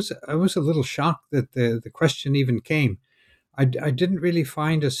 And I was a little shocked that the question even came. I didn't really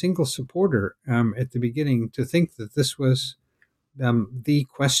find a single supporter at the beginning to think that this was the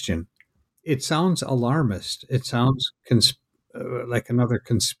question. It sounds alarmist. It sounds like another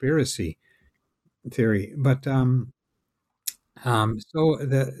conspiracy theory. But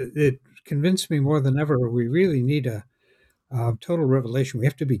it convinced me more than ever we really need a total revelation. We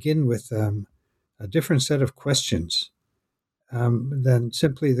have to begin with a different set of questions than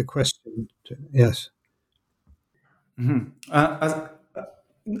simply the question. Yes. Mhm.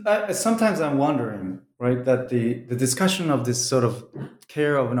 Sometimes I'm wondering, right, that the discussion of this sort of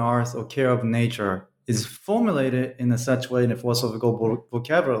care of an earth or care of nature is formulated in a such way in a philosophical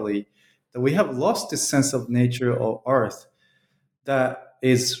vocabulary that we have lost this sense of nature or earth that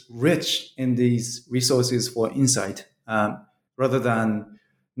is rich in these resources for insight, rather than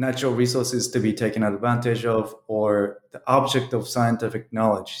natural resources to be taken advantage of or the object of scientific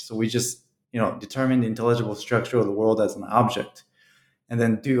knowledge. So we just, determine the intelligible structure of the world as an object and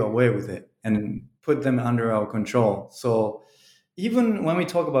then do away with it and put them under our control. So even when we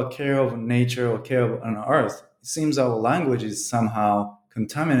talk about care of nature or care of an earth, it seems our language is somehow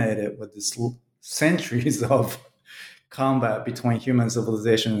contaminated with this centuries of combat between human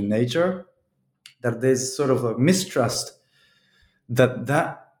civilization and nature, that there's sort of a mistrust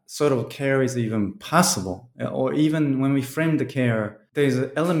that sort of care is even possible. Or even when we frame the care, there's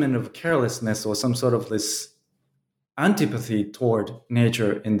an element of carelessness or some sort of this antipathy toward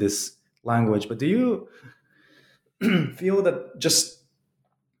nature in this language. But do you feel that just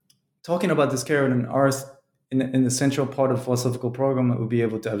talking about this care on earth in the central part of philosophical program would be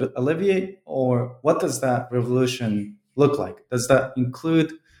able to alleviate, or what does that revolution look like? Does that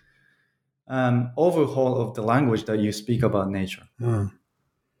include overhaul of the language that you speak about nature? I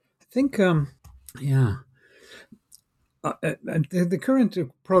think, yeah. The current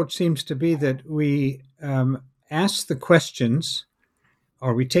approach seems to be that we ask the questions,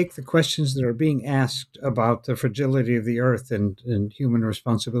 or we take the questions that are being asked about the fragility of the earth and human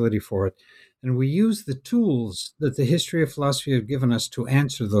responsibility for it, and we use the tools that the history of philosophy have given us to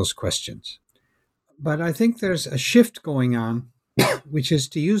answer those questions. But I think there's a shift going on, which is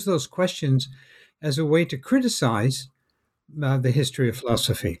to use those questions as a way to criticize the history of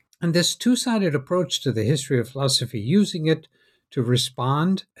philosophy. And this two-sided approach to the history of philosophy, using it to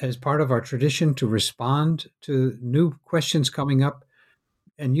respond as part of our tradition, to respond to new questions coming up,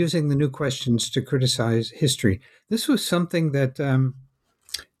 and using the new questions to criticize history. This was something that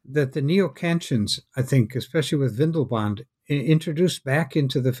that the neo-Kantians, I think, especially with Windelband, introduced back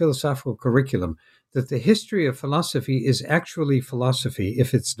into the philosophical curriculum, that the history of philosophy is actually philosophy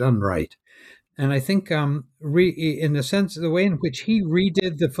if it's done right. And I think, in a sense, the way in which he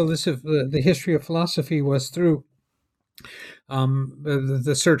redid the history of philosophy was through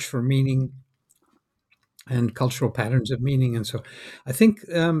the search for meaning and cultural patterns of meaning. And so I think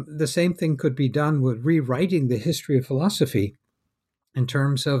the same thing could be done with rewriting the history of philosophy in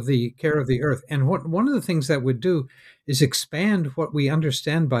terms of the care of the earth. And one of the things that would do is expand what we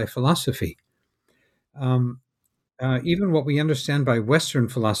understand by philosophy. Even what we understand by Western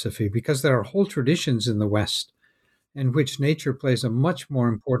philosophy, because there are whole traditions in the West in which nature plays a much more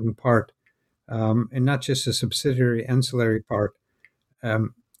important part, and not just a subsidiary, ancillary part,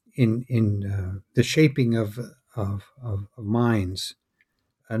 in the shaping of minds.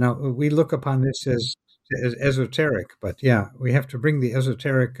 Now we look upon this as esoteric, but yeah, we have to bring the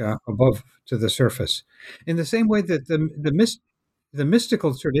esoteric above to the surface. In the same way that the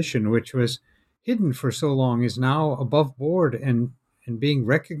mystical tradition, which was hidden for so long, is now above board and being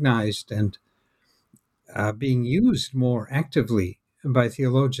recognized and being used more actively by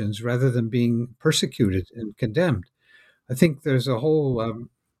theologians rather than being persecuted and condemned. I think there's a whole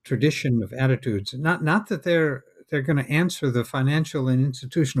tradition of attitudes. Not that they're going to answer the financial and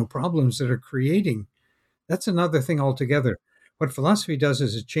institutional problems that are creating. That's another thing altogether. What philosophy does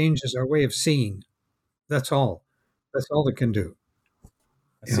is it changes our way of seeing. That's all. That's all it can do.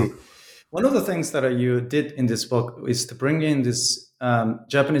 I see. One of the things that you did in this book is to bring in this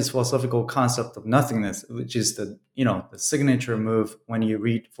Japanese philosophical concept of nothingness, which is the signature move when you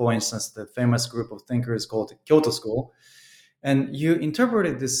read, for instance, the famous group of thinkers called Kyoto School, and you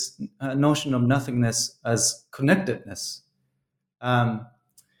interpreted this notion of nothingness as connectedness.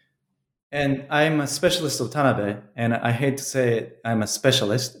 And I'm a specialist of Tanabe, and I hate to say it, I'm a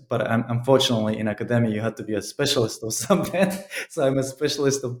specialist, but unfortunately in academia you have to be a specialist of something. So I'm a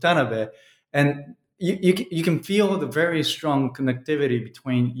specialist of Tanabe. And you can feel the very strong connectivity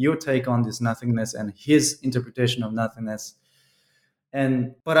between your take on this nothingness and his interpretation of nothingness.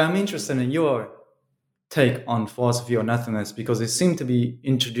 But I'm interested in your take on philosophy of nothingness because it seemed to be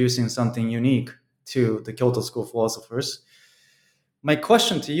introducing something unique to the Kyoto School philosophers. My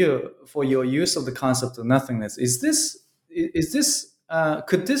question to you for your use of the concept of nothingness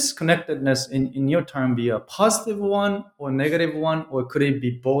could this connectedness in your term be a positive one or negative one, or could it be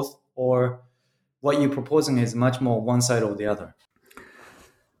both, or what you're proposing is much more one side or the other?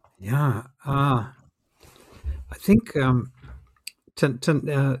 Yeah, I think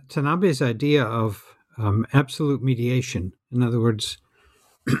Tanabe's idea of absolute mediation, in other words,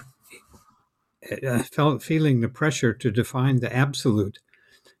 feeling the pressure to define the absolute.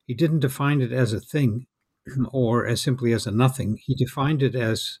 He didn't define it as a thing or as simply as a nothing. He defined it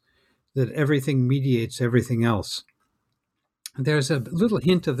as that everything mediates everything else. There's a little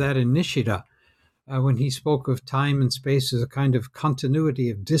hint of that in Nishida when he spoke of time and space as a kind of continuity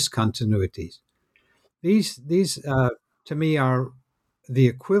of discontinuities. These to me are the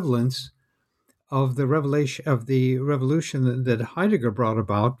equivalents of the revolution that Heidegger brought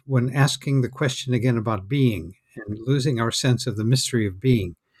about when asking the question again about being and losing our sense of the mystery of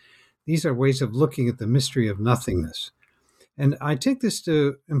being. These are ways of looking at the mystery of nothingness. And I take this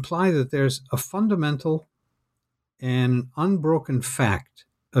to imply that there's a fundamental and unbroken fact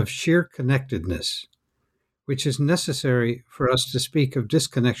of sheer connectedness, which is necessary for us to speak of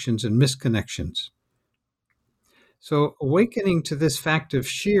disconnections and misconnections. So awakening to this fact of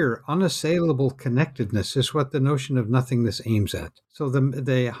sheer, unassailable connectedness is what the notion of nothingness aims at. So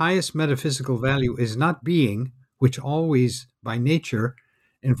the highest metaphysical value is not being, which always, by nature,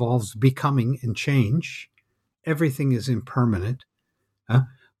 involves becoming and change. Everything is impermanent.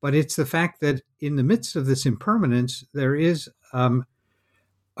 But it's the fact that in the midst of this impermanence, there is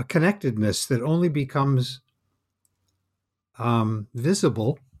a connectedness that only becomes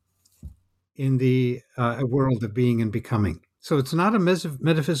visible in the world of being and becoming. So it's not a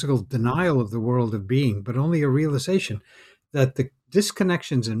metaphysical denial of the world of being, but only a realization that the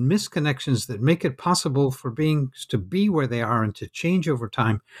disconnections and misconnections that make it possible for beings to be where they are and to change over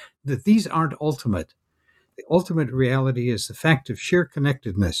time, that these aren't ultimate. The ultimate reality is the fact of sheer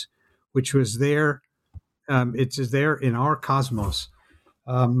connectedness, which was there. It's there in our cosmos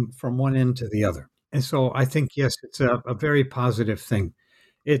from one end to the other. And so I think, yes, it's a very positive thing.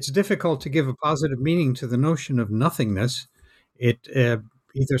 It's difficult to give a positive meaning to the notion of nothingness. It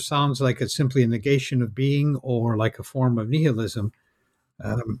either sounds like it's simply a negation of being or like a form of nihilism.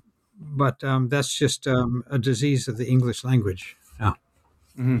 But that's just a disease of the English language. Yeah.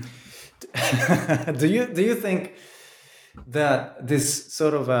 Mm-hmm. Do you think that this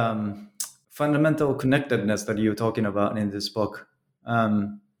sort of fundamental connectedness that you're talking about in this book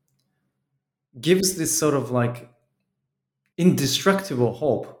gives this sort of like indestructible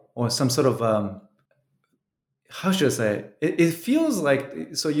hope, or some sort of how should I say it feels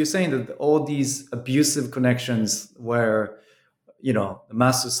like, so you're saying that all these abusive connections where the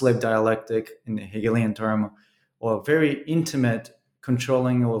master-slave dialectic in the Hegelian term, or very intimate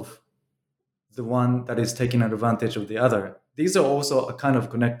controlling of the one that is taking advantage of the other, these are also a kind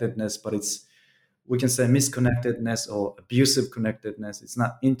of connectedness, but we can say misconnectedness or abusive connectedness. It's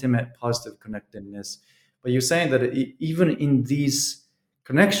not intimate, positive connectedness. But you're saying that even in these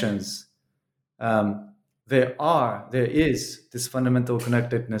connections, there is this fundamental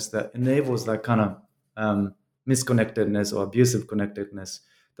connectedness that enables that kind of misconnectedness or abusive connectedness.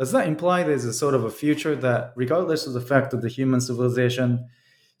 Does that imply there's a sort of a future that, regardless of the fact that the human civilization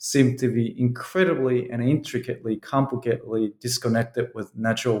seems to be incredibly and intricately, complicatedly disconnected with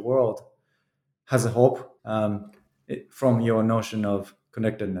natural world, has a hope from your notion of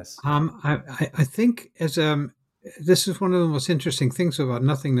connectedness? I think this is one of the most interesting things about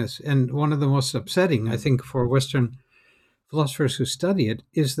nothingness, and one of the most upsetting, I think, for Western philosophers who study it,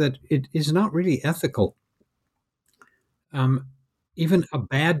 is that it is not really ethical. Um, Even a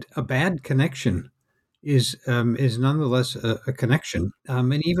bad connection is nonetheless a connection,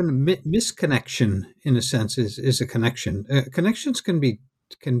 and even misconnection, in a sense, is a connection. Connections can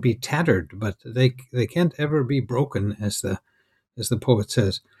be tattered, but they can't ever be broken, as the poet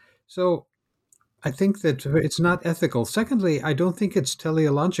says. So I think that it's not ethical. Secondly, I don't think it's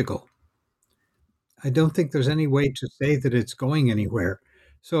teleological. I don't think there's any way to say that it's going anywhere.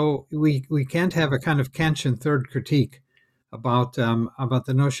 So we can't have a kind of Kantian third critique about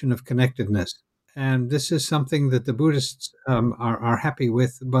the notion of connectedness. And this is something that the Buddhists are happy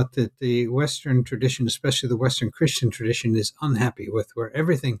with, but that the Western tradition, especially the Western Christian tradition, is unhappy with, where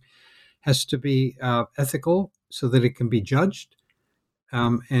everything has to be ethical so that it can be judged,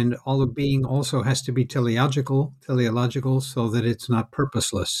 and all of being also has to be teleological, so that it's not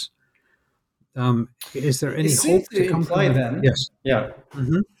purposeless. Is there It any seems hope to to come imply from? then, Yes. yeah.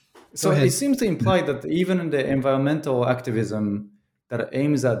 Hmm. Go So it ahead. seems to imply that even in the environmental activism that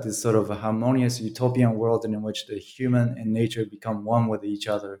aims at this sort of a harmonious utopian world in which the human and nature become one with each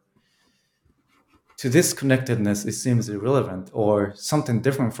other, to this connectedness, it seems irrelevant or something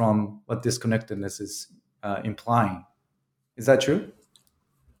different from what this connectedness is implying. Is that true?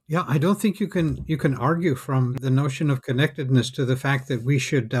 Yeah, I don't think you can argue from the notion of connectedness to the fact that we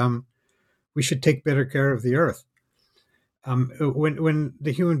should take better care of the earth. When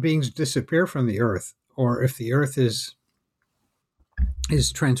the human beings disappear from the earth, or if the earth is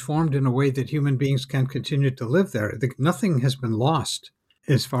transformed in a way that human beings can continue to live there, nothing has been lost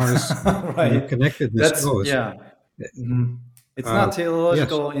as far as Right. connectedness That's, goes. yeah. Mhm. It's Uh, not yes,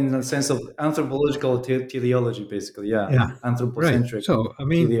 teleological in the sense of anthropological teleology, basically. Yeah. yeah, right. Anthropocentric So, I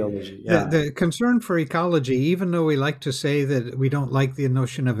mean, teleology. the Yeah. the concern for ecology, even though we like to say that we don't like the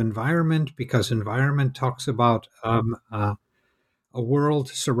notion of environment, because environment talks about a world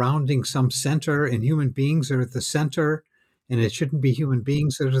surrounding some center, and human beings are at the center, and it shouldn't be human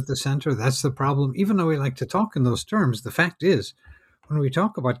beings that are at the center. That's the problem. Even though we like to talk in those terms, the fact is, when we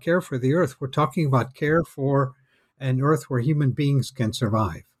talk about care for the earth, we're talking about care for an earth where human beings can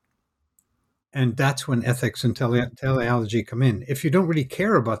survive. And that's when ethics and teleology come in. If you don't really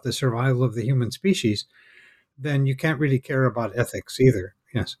care about the survival of the human species, then you can't really care about ethics either.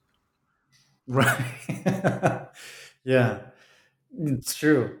 Yes. Right. Yeah. It's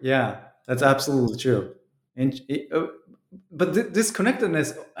true. Yeah. That's absolutely true. And but this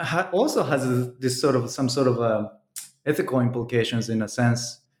connectedness also has this sort of some sort of ethical implications in a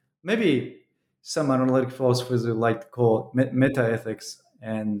sense. Maybe some analytic philosophers would like to call meta ethics,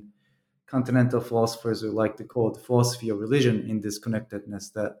 and continental philosophers would like to call the philosophy of religion in this connectedness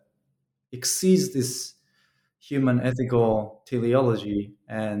that exceeds this human ethical teleology.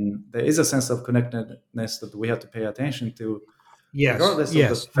 And there is a sense of connectedness that we have to pay attention to, Yes. regardless of the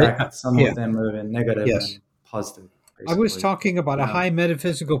Yes. fact that some Yeah. of them are negative Yes. and positive, I was basically. talking about a Yeah. high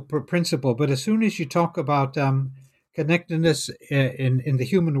metaphysical principle, but as soon as you talk about connectedness in the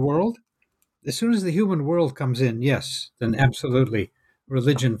human world, as soon as the human world comes in, yes, then absolutely,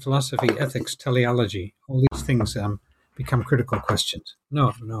 religion, philosophy, ethics, teleology, all these things become critical questions.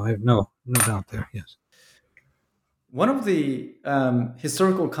 No, no, I have no doubt there. Yes. One of the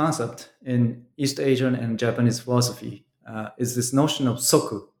historical concept in East Asian and Japanese philosophy is this notion of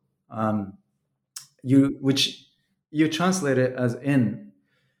soku, um, which you translate it as in.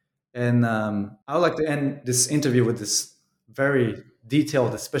 And I would like to end this interview with this very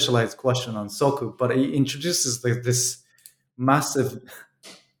detailed, specialized question on soku, but it introduces this massive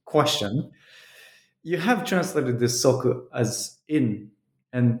question. You have translated this soku as in,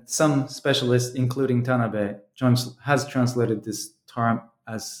 and some specialists, including Tanabe, has translated this term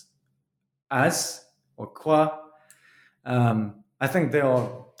as or qua. I think there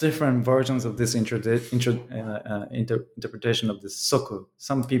are different versions of this interpretation of this soku.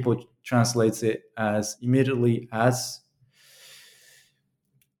 Some people translates it as immediately as.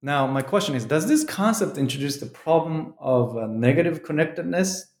 Now, my question is: does this concept introduce the problem of negative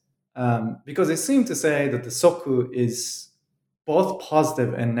connectedness? Because it seems to say that the soku is both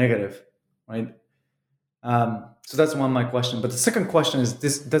positive and negative, right? So that's one of my question. But the second question is: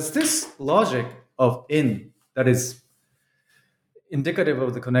 does this logic of in, that is indicative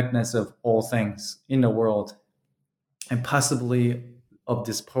of the connectedness of all things in the world, and possibly of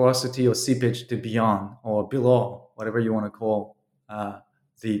this porosity or seepage to beyond or below, whatever you want to call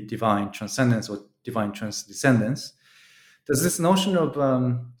the divine transcendence or divine transcendence, does this notion of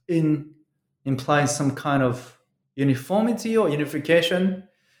in imply some kind of uniformity or unification?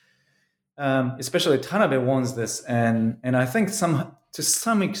 Especially Tanabe wants this, and I think to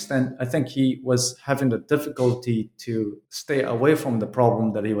some extent, I think he was having the difficulty to stay away from the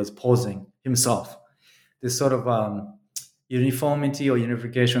problem that he was posing himself. This sort of uniformity or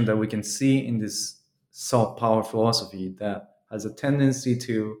unification that we can see in this soft power philosophy that has a tendency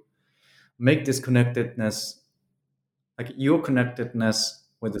to make this connectedness, like your connectedness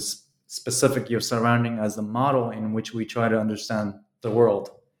with the specific your surrounding, as the model in which we try to understand the world.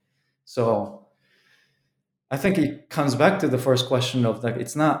 So I think it comes back to the first question of, like,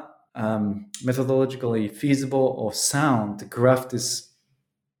 it's not methodologically feasible or sound to graft this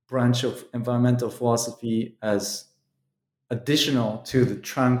branch of environmental philosophy as additional to the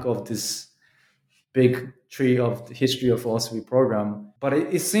trunk of this big tree of the history of philosophy program. But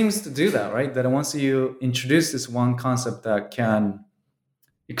it seems to do that, right? That once you introduce this one concept that can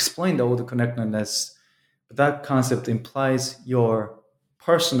explain all the connectedness, but that concept implies your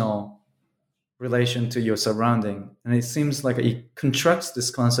personal relation to your surrounding. And it seems like it contracts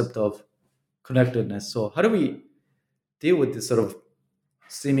this concept of connectedness. So how do we deal with this sort of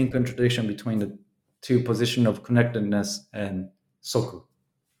seeming contradiction between the two positions of connectedness and soku?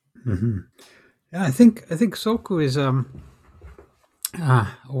 Mm-hmm. Yeah, I think soku is a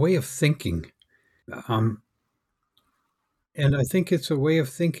way of thinking, and I think it's a way of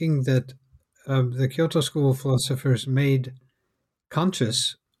thinking that the Kyoto school philosophers made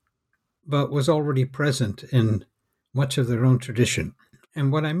conscious, but was already present in much of their own tradition.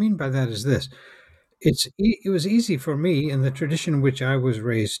 And what I mean by that is this: it was easy for me in the tradition in which I was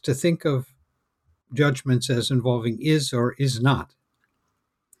raised to think of judgments as involving is or is not.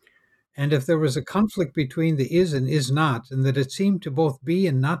 And if there was a conflict between the is and is not, and that it seemed to both be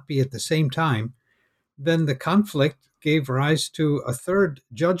and not be at the same time, then the conflict gave rise to a third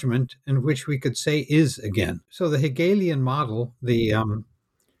judgment in which we could say is again. So the Hegelian model, the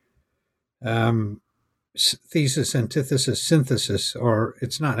thesis, antithesis, synthesis, or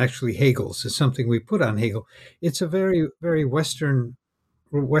it's not actually Hegel's, it's something we put on Hegel. It's a very, very Western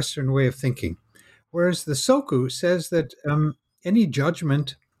way of thinking. Whereas the Soku says that any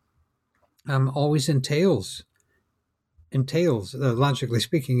judgment always entails, logically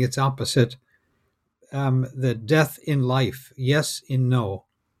speaking, its opposite, the death in life, yes in no.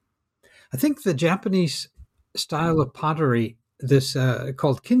 I think the Japanese style of pottery, this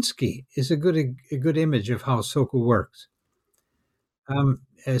called kinsuki, is a good image of how soku works.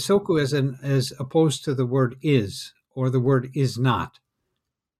 Soku as opposed to the word is or the word is not.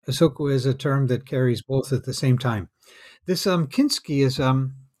 Soku is a term that carries both at the same time. This kinsuki is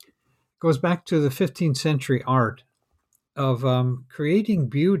goes back to the 15th century art of creating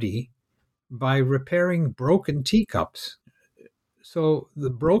beauty by repairing broken teacups. So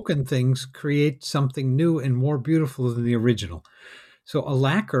the broken things create something new and more beautiful than the original. So a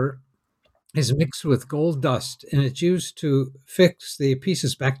lacquer is mixed with gold dust, and it's used to fix the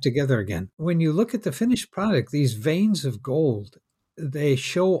pieces back together again. When you look at the finished product, these veins of gold, they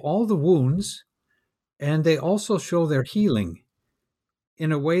show all the wounds, and they also show their healing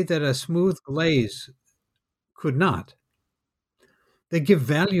in a way that a smooth glaze could not. They give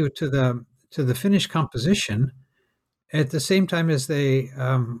value to the finished composition at the same time as they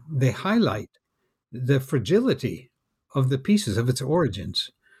highlight the fragility of the pieces, of its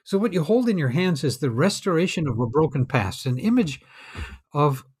origins. So what you hold in your hands is the restoration of a broken past, an image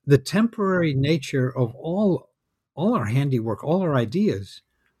of the temporary nature of all our handiwork, all our ideas,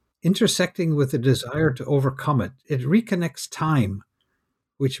 intersecting with the desire to overcome it. It reconnects time,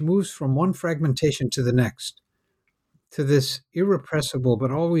 which moves from one fragmentation to the next, to this irrepressible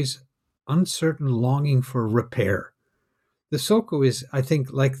but always uncertain longing for repair. The soku is, I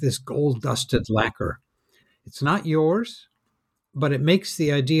think, like this gold-dusted lacquer. It's not yours, but it makes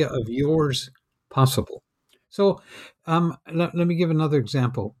the idea of yours possible. So let me give another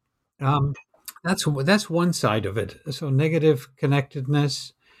example. That's one side of it. So negative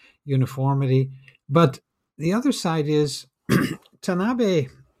connectedness, uniformity. But the other side is Tanabe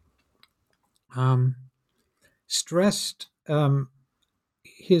stressed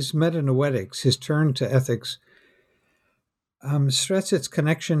his metanoetics, his turn to ethics, stressed its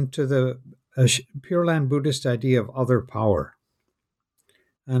connection to the Pure Land Buddhist idea of other power.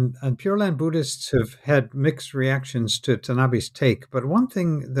 And Pure Land Buddhists have had mixed reactions to Tanabe's take. But one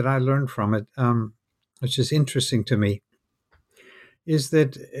thing that I learned from it, which is interesting to me, is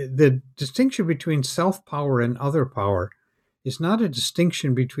that the distinction between self-power and other power is not a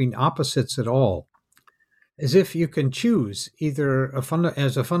distinction between opposites at all. As if you can choose either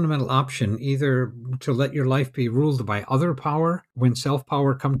as a fundamental option, either to let your life be ruled by other power when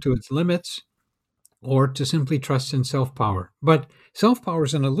self-power come to its limits, or to simply trust in self-power. But self-power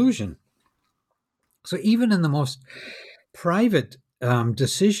is an illusion. So even in the most private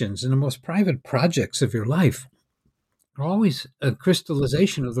decisions, in the most private projects of your life, are always a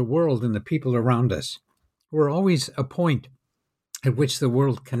crystallization of the world and the people around us. We're always a point at which the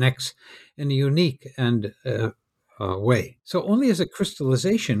world connects in a unique and way. So only as a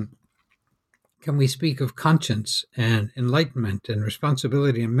crystallization can we speak of conscience and enlightenment and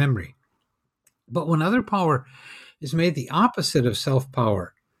responsibility and memory. But when other power is made the opposite of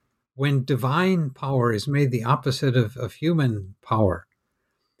self-power, when divine power is made the opposite of human power,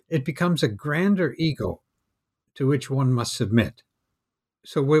 it becomes a grander ego to which one must submit.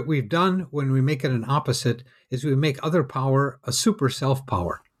 So what we've done when we make it an opposite is we make other power a super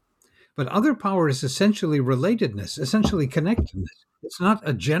self-power. But other power is essentially relatedness, essentially connectedness. It's not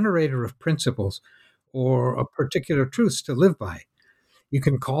a generator of principles or a particular truths to live by. You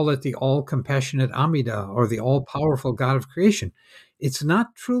can call it the all-compassionate Amida or the all-powerful God of creation. It's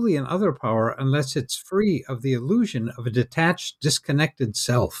not truly an other power unless it's free of the illusion of a detached, disconnected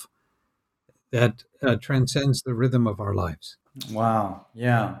self that transcends the rhythm of our lives. Wow.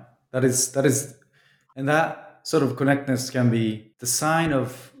 Yeah. That is, and that sort of connectedness can be the sign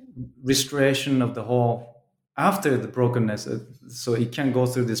of restoration of the whole after the brokenness. So it can go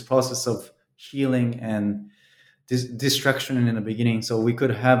through this process of healing and destruction in the beginning. So we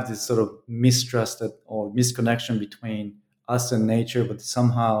could have this sort of mistrust or misconnection between us and nature, but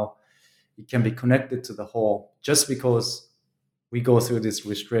somehow it can be connected to the whole just because we go through this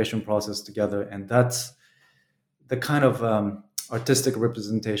restoration process together. And that's the kind of artistic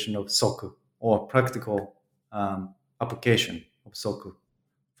representation of soku, or practical application of soku.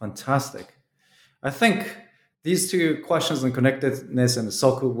 Fantastic. I think these two questions on connectedness and the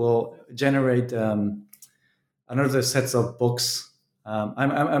soku will generate another sets of books.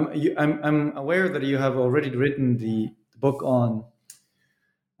 I'm aware that you have already written the book on.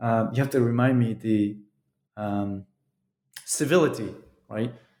 You have to remind me the civility,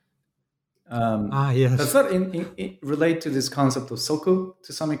 right? Yes. Does that relate to this concept of soku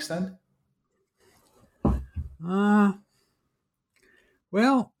to some extent?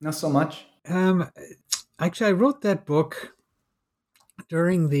 Well, not so much. Actually, I wrote that book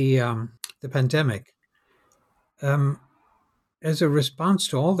during the pandemic as a response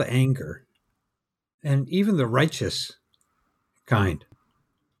to all the anger and even the righteous kind,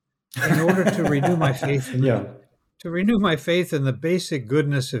 in order to renew my faith in the basic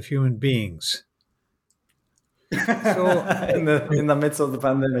goodness of human beings. So in the midst of the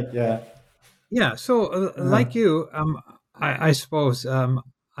pandemic, yeah. So like you, I suppose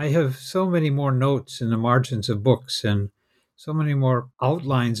I have so many more notes in the margins of books and so many more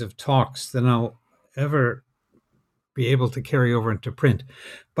outlines of talks than I'll ever be able to carry over into print.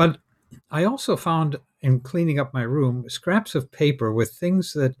 But I also found, in cleaning up my room, scraps of paper with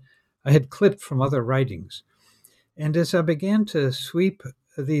things that I had clipped from other writings. And as I began to sweep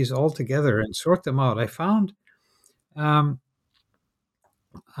these all together and sort them out, I found a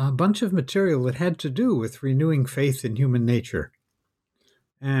bunch of material that had to do with renewing faith in human nature.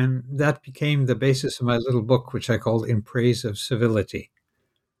 And that became the basis of my little book, which I called In Praise of Civility.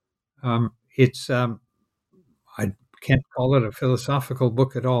 I can't call it a philosophical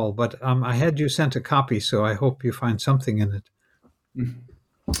book at all, but I had you sent a copy, so I hope you find something in it.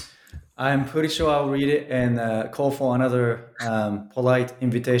 I'm pretty sure I'll read it and call for another polite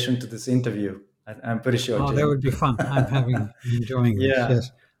invitation to this interview. I'm pretty sure. Oh, Jim. That would be fun. I'm enjoying this.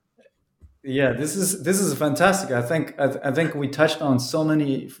 Yes. Yeah, this is fantastic. I think we touched on so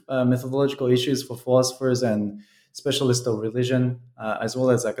many methodological issues for philosophers and specialists of religion, as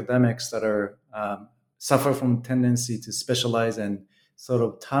well as academics that are suffer from tendency to specialize and sort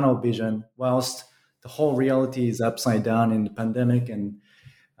of tunnel vision, whilst the whole reality is upside down in the pandemic. And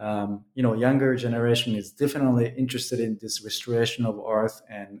younger generation is definitely interested in this restoration of earth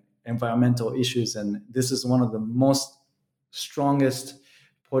and environmental issues, and this is one of the most strongest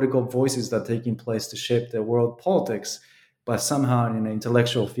political voices that are taking place to shape the world politics. But somehow in the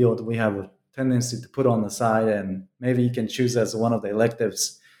intellectual field, we have a tendency to put on the side, and maybe you can choose as one of the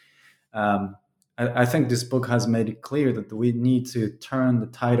electives. I think this book has made it clear that we need to turn the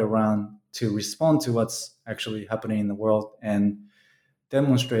tide around to respond to what's actually happening in the world and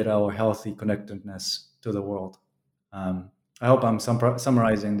demonstrate our healthy connectedness to the world. I hope I'm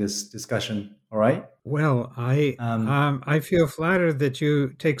summarizing this discussion all right. Well, I feel flattered that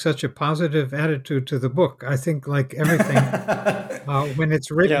you take such a positive attitude to the book. I think, like everything, when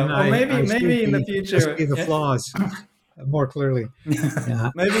it's written, maybe in the future, see the flaws more clearly.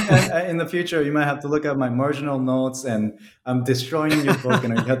 Yeah. Maybe in the future, you might have to look at my marginal notes, and I'm destroying your book,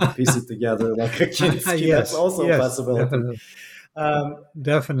 and you have to piece it together like a kid's key. That's also a possibility.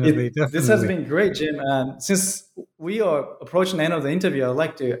 Definitely. This has been great, Jim. Since we are approaching the end of the interview, I'd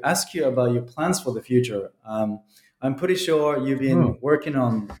like to ask you about your plans for the future. I'm pretty sure you've been working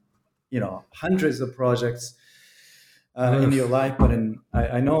on, hundreds of projects. in your life, but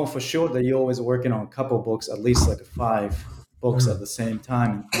I know for sure that you're always working on a couple books, at least like 5 books at the same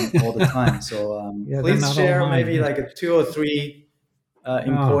time and all the time. So please share maybe like a 2 or 3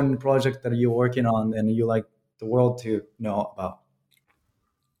 important projects that you're working on and you like the world to know about.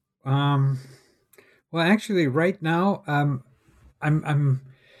 Well, actually, right now, I'm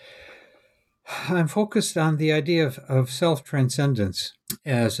focused on the idea of self-transcendence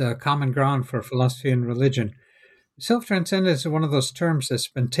as a common ground for philosophy and religion. Self-transcendence is one of those terms that's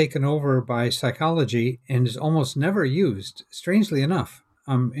been taken over by psychology and is almost never used, strangely enough,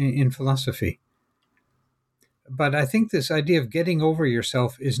 in philosophy. But I think this idea of getting over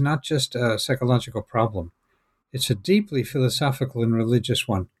yourself is not just a psychological problem. It's a deeply philosophical and religious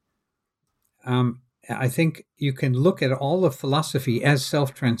one. I think you can look at all of philosophy as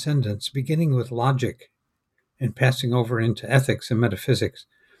self-transcendence, beginning with logic and passing over into ethics and metaphysics.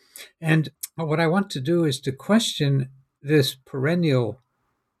 And what I want to do is to question this perennial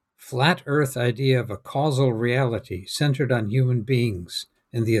flat earth idea of a causal reality centered on human beings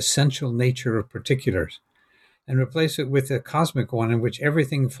and the essential nature of particulars, and replace it with a cosmic one in which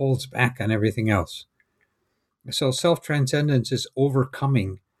everything folds back on everything else. So self-transcendence is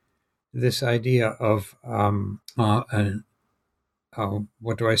overcoming this idea of a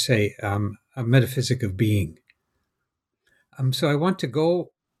metaphysic of being. So I want to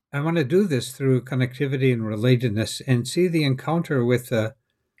do this through connectivity and relatedness and see the encounter with the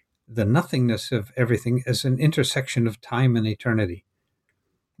nothingness of everything as an intersection of time and eternity,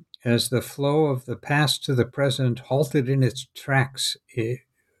 as the flow of the past to the present halted in its tracks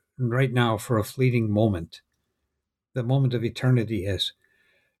right now for a fleeting moment, the moment of eternity, as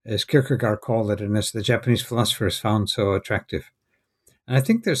Kierkegaard called it, and as the Japanese philosophers found so attractive. And I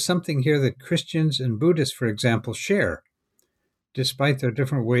think there's something here that Christians and Buddhists, for example, share, despite their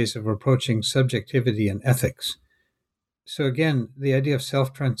different ways of approaching subjectivity and ethics. So again, the idea of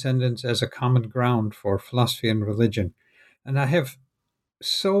self-transcendence as a common ground for philosophy and religion. And I have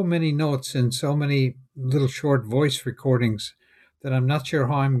so many notes and so many little short voice recordings that I'm not sure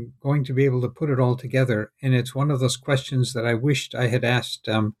how I'm going to be able to put it all together. And it's one of those questions that I wished I had asked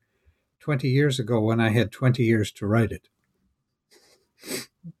 20 years ago when I had 20 years to write it.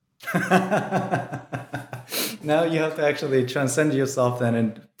 Now you have to actually transcend yourself then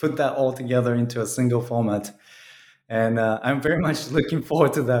and put that all together into a single format. And I'm very much looking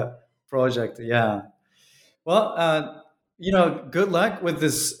forward to that project. Yeah. Well, good luck with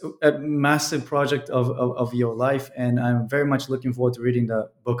this massive project of your life. And I'm very much looking forward to reading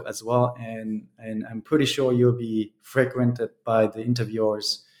the book as well. And I'm pretty sure you'll be frequented by the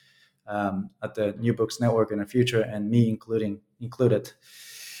interviewers at the New Books Network in the future, and me included.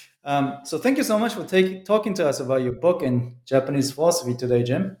 So thank you so much for talking to us about your book in Japanese philosophy today,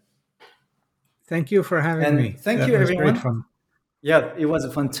 Jim. Thank you for having me. Thank you, everyone. Great fun. Yeah, it was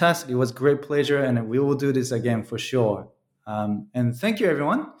fantastic. It was a great pleasure, and we will do this again for sure. And thank you,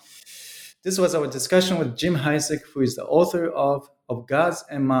 everyone. This was our discussion with Jim Heisig, who is the author of Gods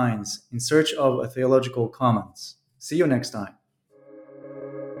and Minds, In Search of a Theological Commons. See you next time.